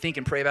to think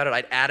and pray about it.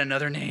 I'd add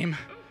another name,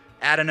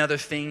 add another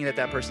thing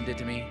that person did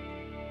to me.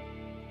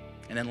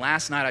 And then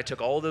last night, I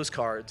took all those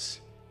cards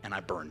and I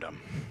burned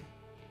them.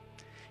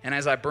 And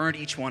as I burned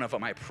each one of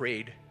them, I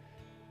prayed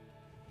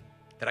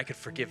that I could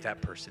forgive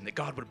that person, that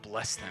God would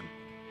bless them.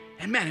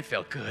 And man, it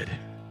felt good.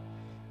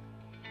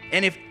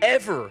 And if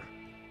ever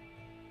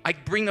I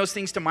bring those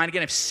things to mind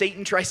again, if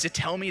Satan tries to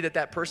tell me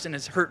that person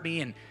has hurt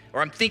me,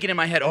 or I'm thinking in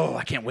my head, oh,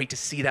 I can't wait to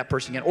see that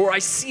person again, or I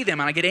see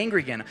them and I get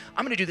angry again,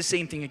 I'm going to do the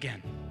same thing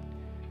again.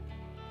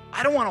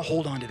 I don't want to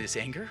hold on to this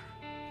anger,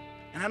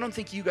 and I don't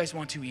think you guys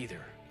want to either.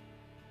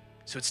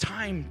 So it's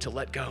time to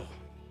let go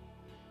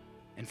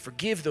and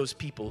forgive those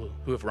people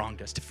who have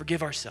wronged us, to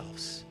forgive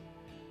ourselves,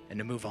 and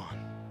to move on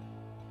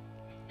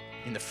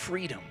in the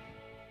freedom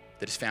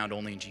that is found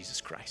only in Jesus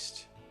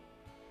Christ.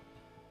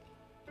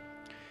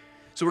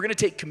 So we're going to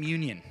take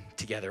communion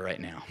together right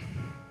now.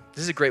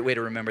 This is a great way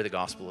to remember the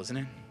gospel, isn't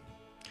it?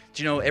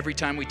 Do you know every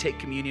time we take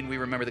communion, we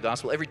remember the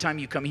gospel? Every time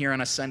you come here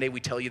on a Sunday, we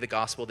tell you the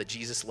gospel, that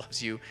Jesus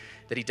loves you,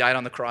 that he died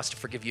on the cross to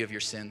forgive you of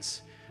your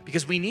sins.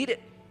 Because we need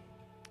it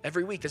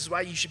every week. This is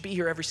why you should be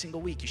here every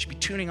single week. You should be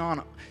tuning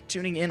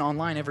in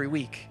online every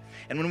week.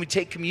 And when we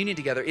take communion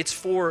together, it's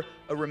for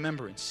a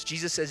remembrance.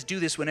 Jesus says, do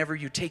this whenever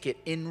you take it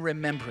in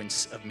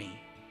remembrance of me.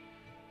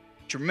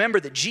 To remember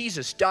that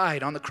Jesus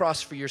died on the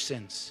cross for your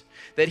sins,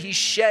 that he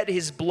shed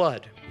his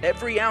blood,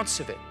 every ounce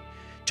of it,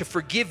 to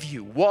forgive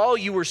you while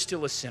you were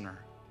still a sinner.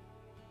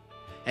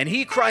 And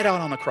he cried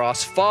out on the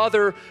cross,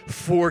 Father,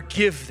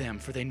 forgive them,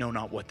 for they know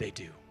not what they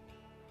do.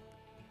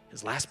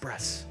 His last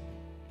breaths.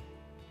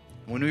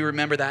 When we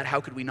remember that,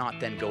 how could we not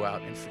then go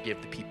out and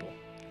forgive the people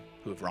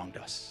who have wronged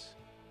us?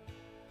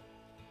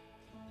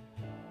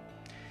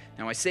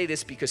 Now, I say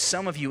this because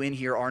some of you in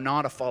here are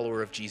not a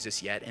follower of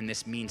Jesus yet, and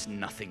this means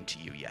nothing to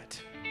you yet.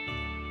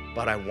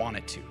 But I want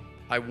it to.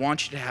 I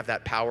want you to have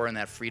that power and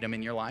that freedom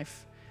in your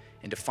life.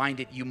 And to find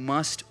it, you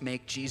must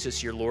make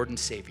Jesus your Lord and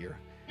Savior.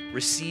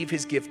 Receive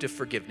his gift of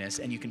forgiveness,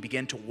 and you can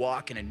begin to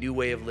walk in a new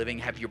way of living,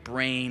 have your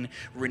brain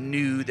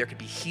renewed. There could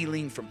be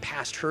healing from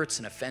past hurts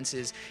and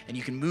offenses, and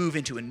you can move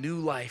into a new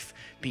life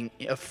being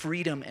of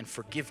freedom and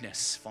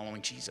forgiveness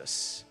following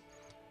Jesus.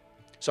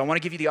 So I want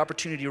to give you the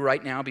opportunity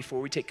right now, before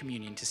we take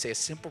communion, to say a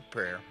simple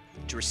prayer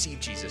to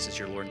receive Jesus as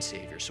your Lord and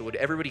Savior. So would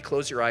everybody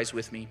close your eyes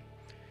with me?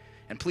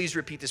 And please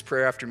repeat this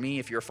prayer after me.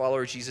 If you're a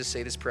follower of Jesus,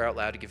 say this prayer out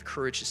loud to give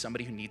courage to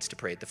somebody who needs to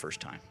pray it the first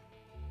time.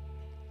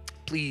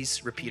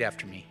 Please repeat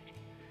after me.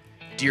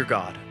 Dear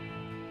God,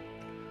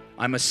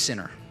 I'm a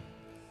sinner.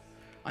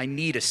 I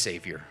need a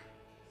Savior.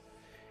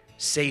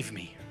 Save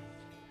me.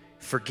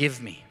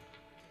 Forgive me.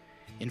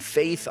 In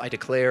faith, I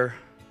declare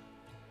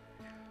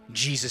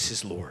Jesus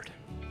is Lord.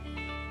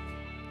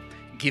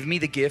 Give me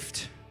the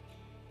gift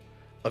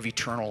of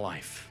eternal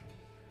life.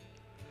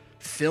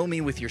 Fill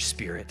me with your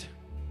Spirit.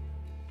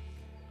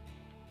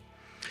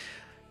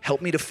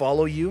 Help me to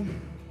follow you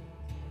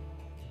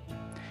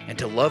and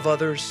to love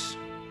others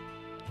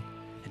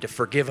and to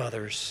forgive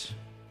others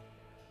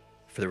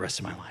for the rest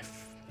of my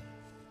life.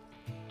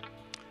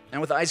 Now,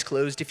 with eyes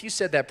closed, if you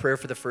said that prayer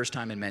for the first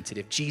time and meant it,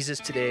 if Jesus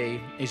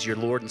today is your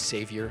Lord and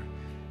Savior,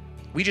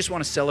 we just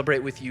want to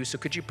celebrate with you. So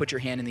could you put your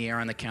hand in the air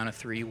on the count of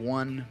 3?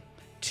 1,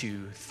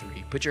 2,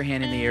 3. Put your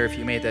hand in the air if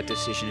you made that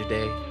decision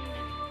today.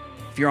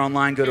 If you're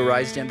online, go to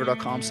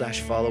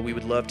risedenver.com/follow. We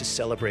would love to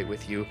celebrate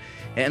with you.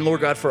 And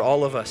Lord God, for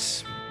all of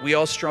us, We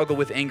all struggle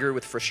with anger,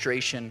 with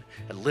frustration,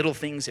 at little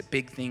things, at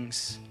big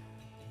things.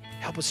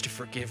 Help us to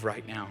forgive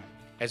right now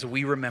as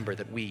we remember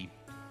that we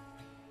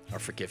are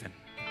forgiven.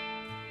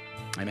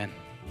 Amen.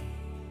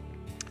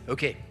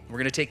 Okay, we're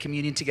going to take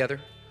communion together.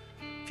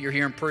 If you're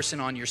here in person,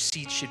 on your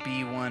seat should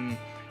be one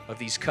of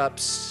these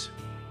cups.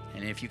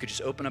 And if you could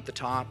just open up the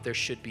top, there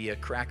should be a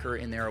cracker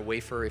in there, a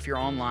wafer. If you're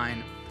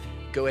online,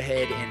 go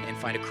ahead and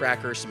find a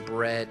cracker, some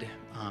bread,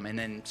 and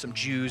then some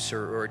juice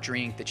or a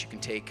drink that you can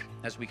take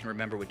as we can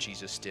remember what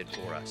Jesus did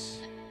for us.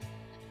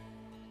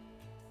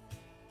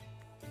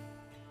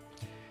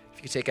 If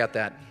you could take out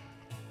that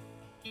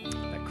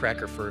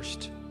cracker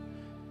first.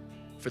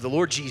 For the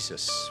Lord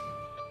Jesus,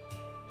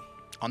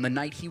 on the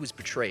night he was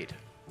betrayed,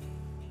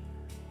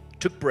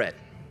 took bread,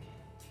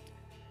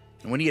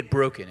 and when he had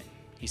broken it,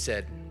 he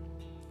said,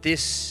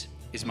 "This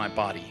is my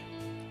body,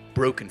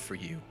 broken for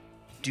you.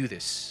 Do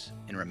this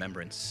in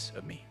remembrance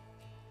of me."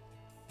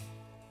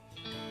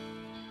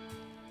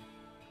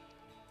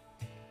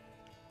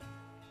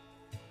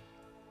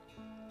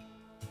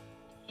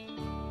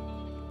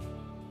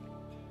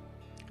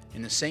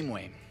 In the same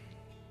way,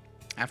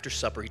 after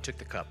supper, he took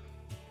the cup,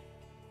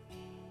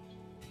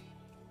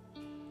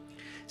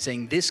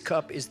 saying, "This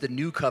cup is the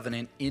new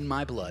covenant in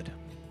my blood.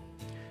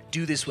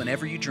 Do this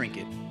whenever you drink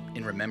it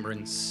in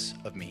remembrance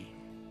of me."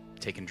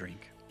 Take and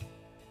drink.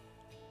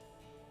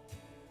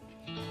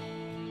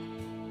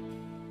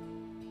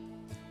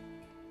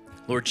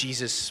 Lord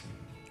Jesus,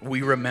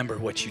 we remember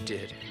what you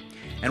did,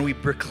 and we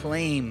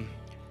proclaim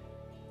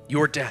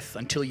your death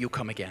until you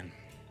come again.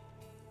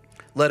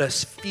 Let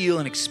us feel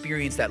and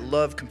experience that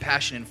love,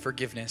 compassion, and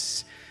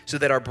forgiveness so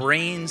that our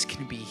brains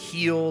can be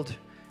healed,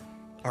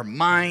 our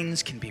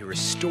minds can be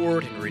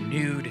restored and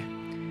renewed,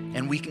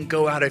 and we can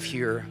go out of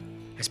here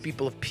as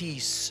people of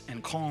peace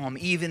and calm,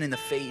 even in the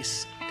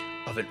face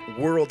of a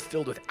world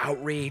filled with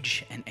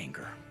outrage and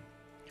anger.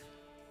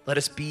 Let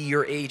us be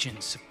your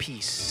agents of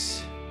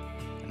peace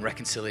and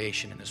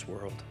reconciliation in this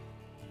world.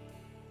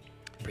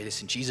 I pray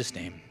this in Jesus'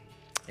 name.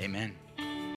 Amen.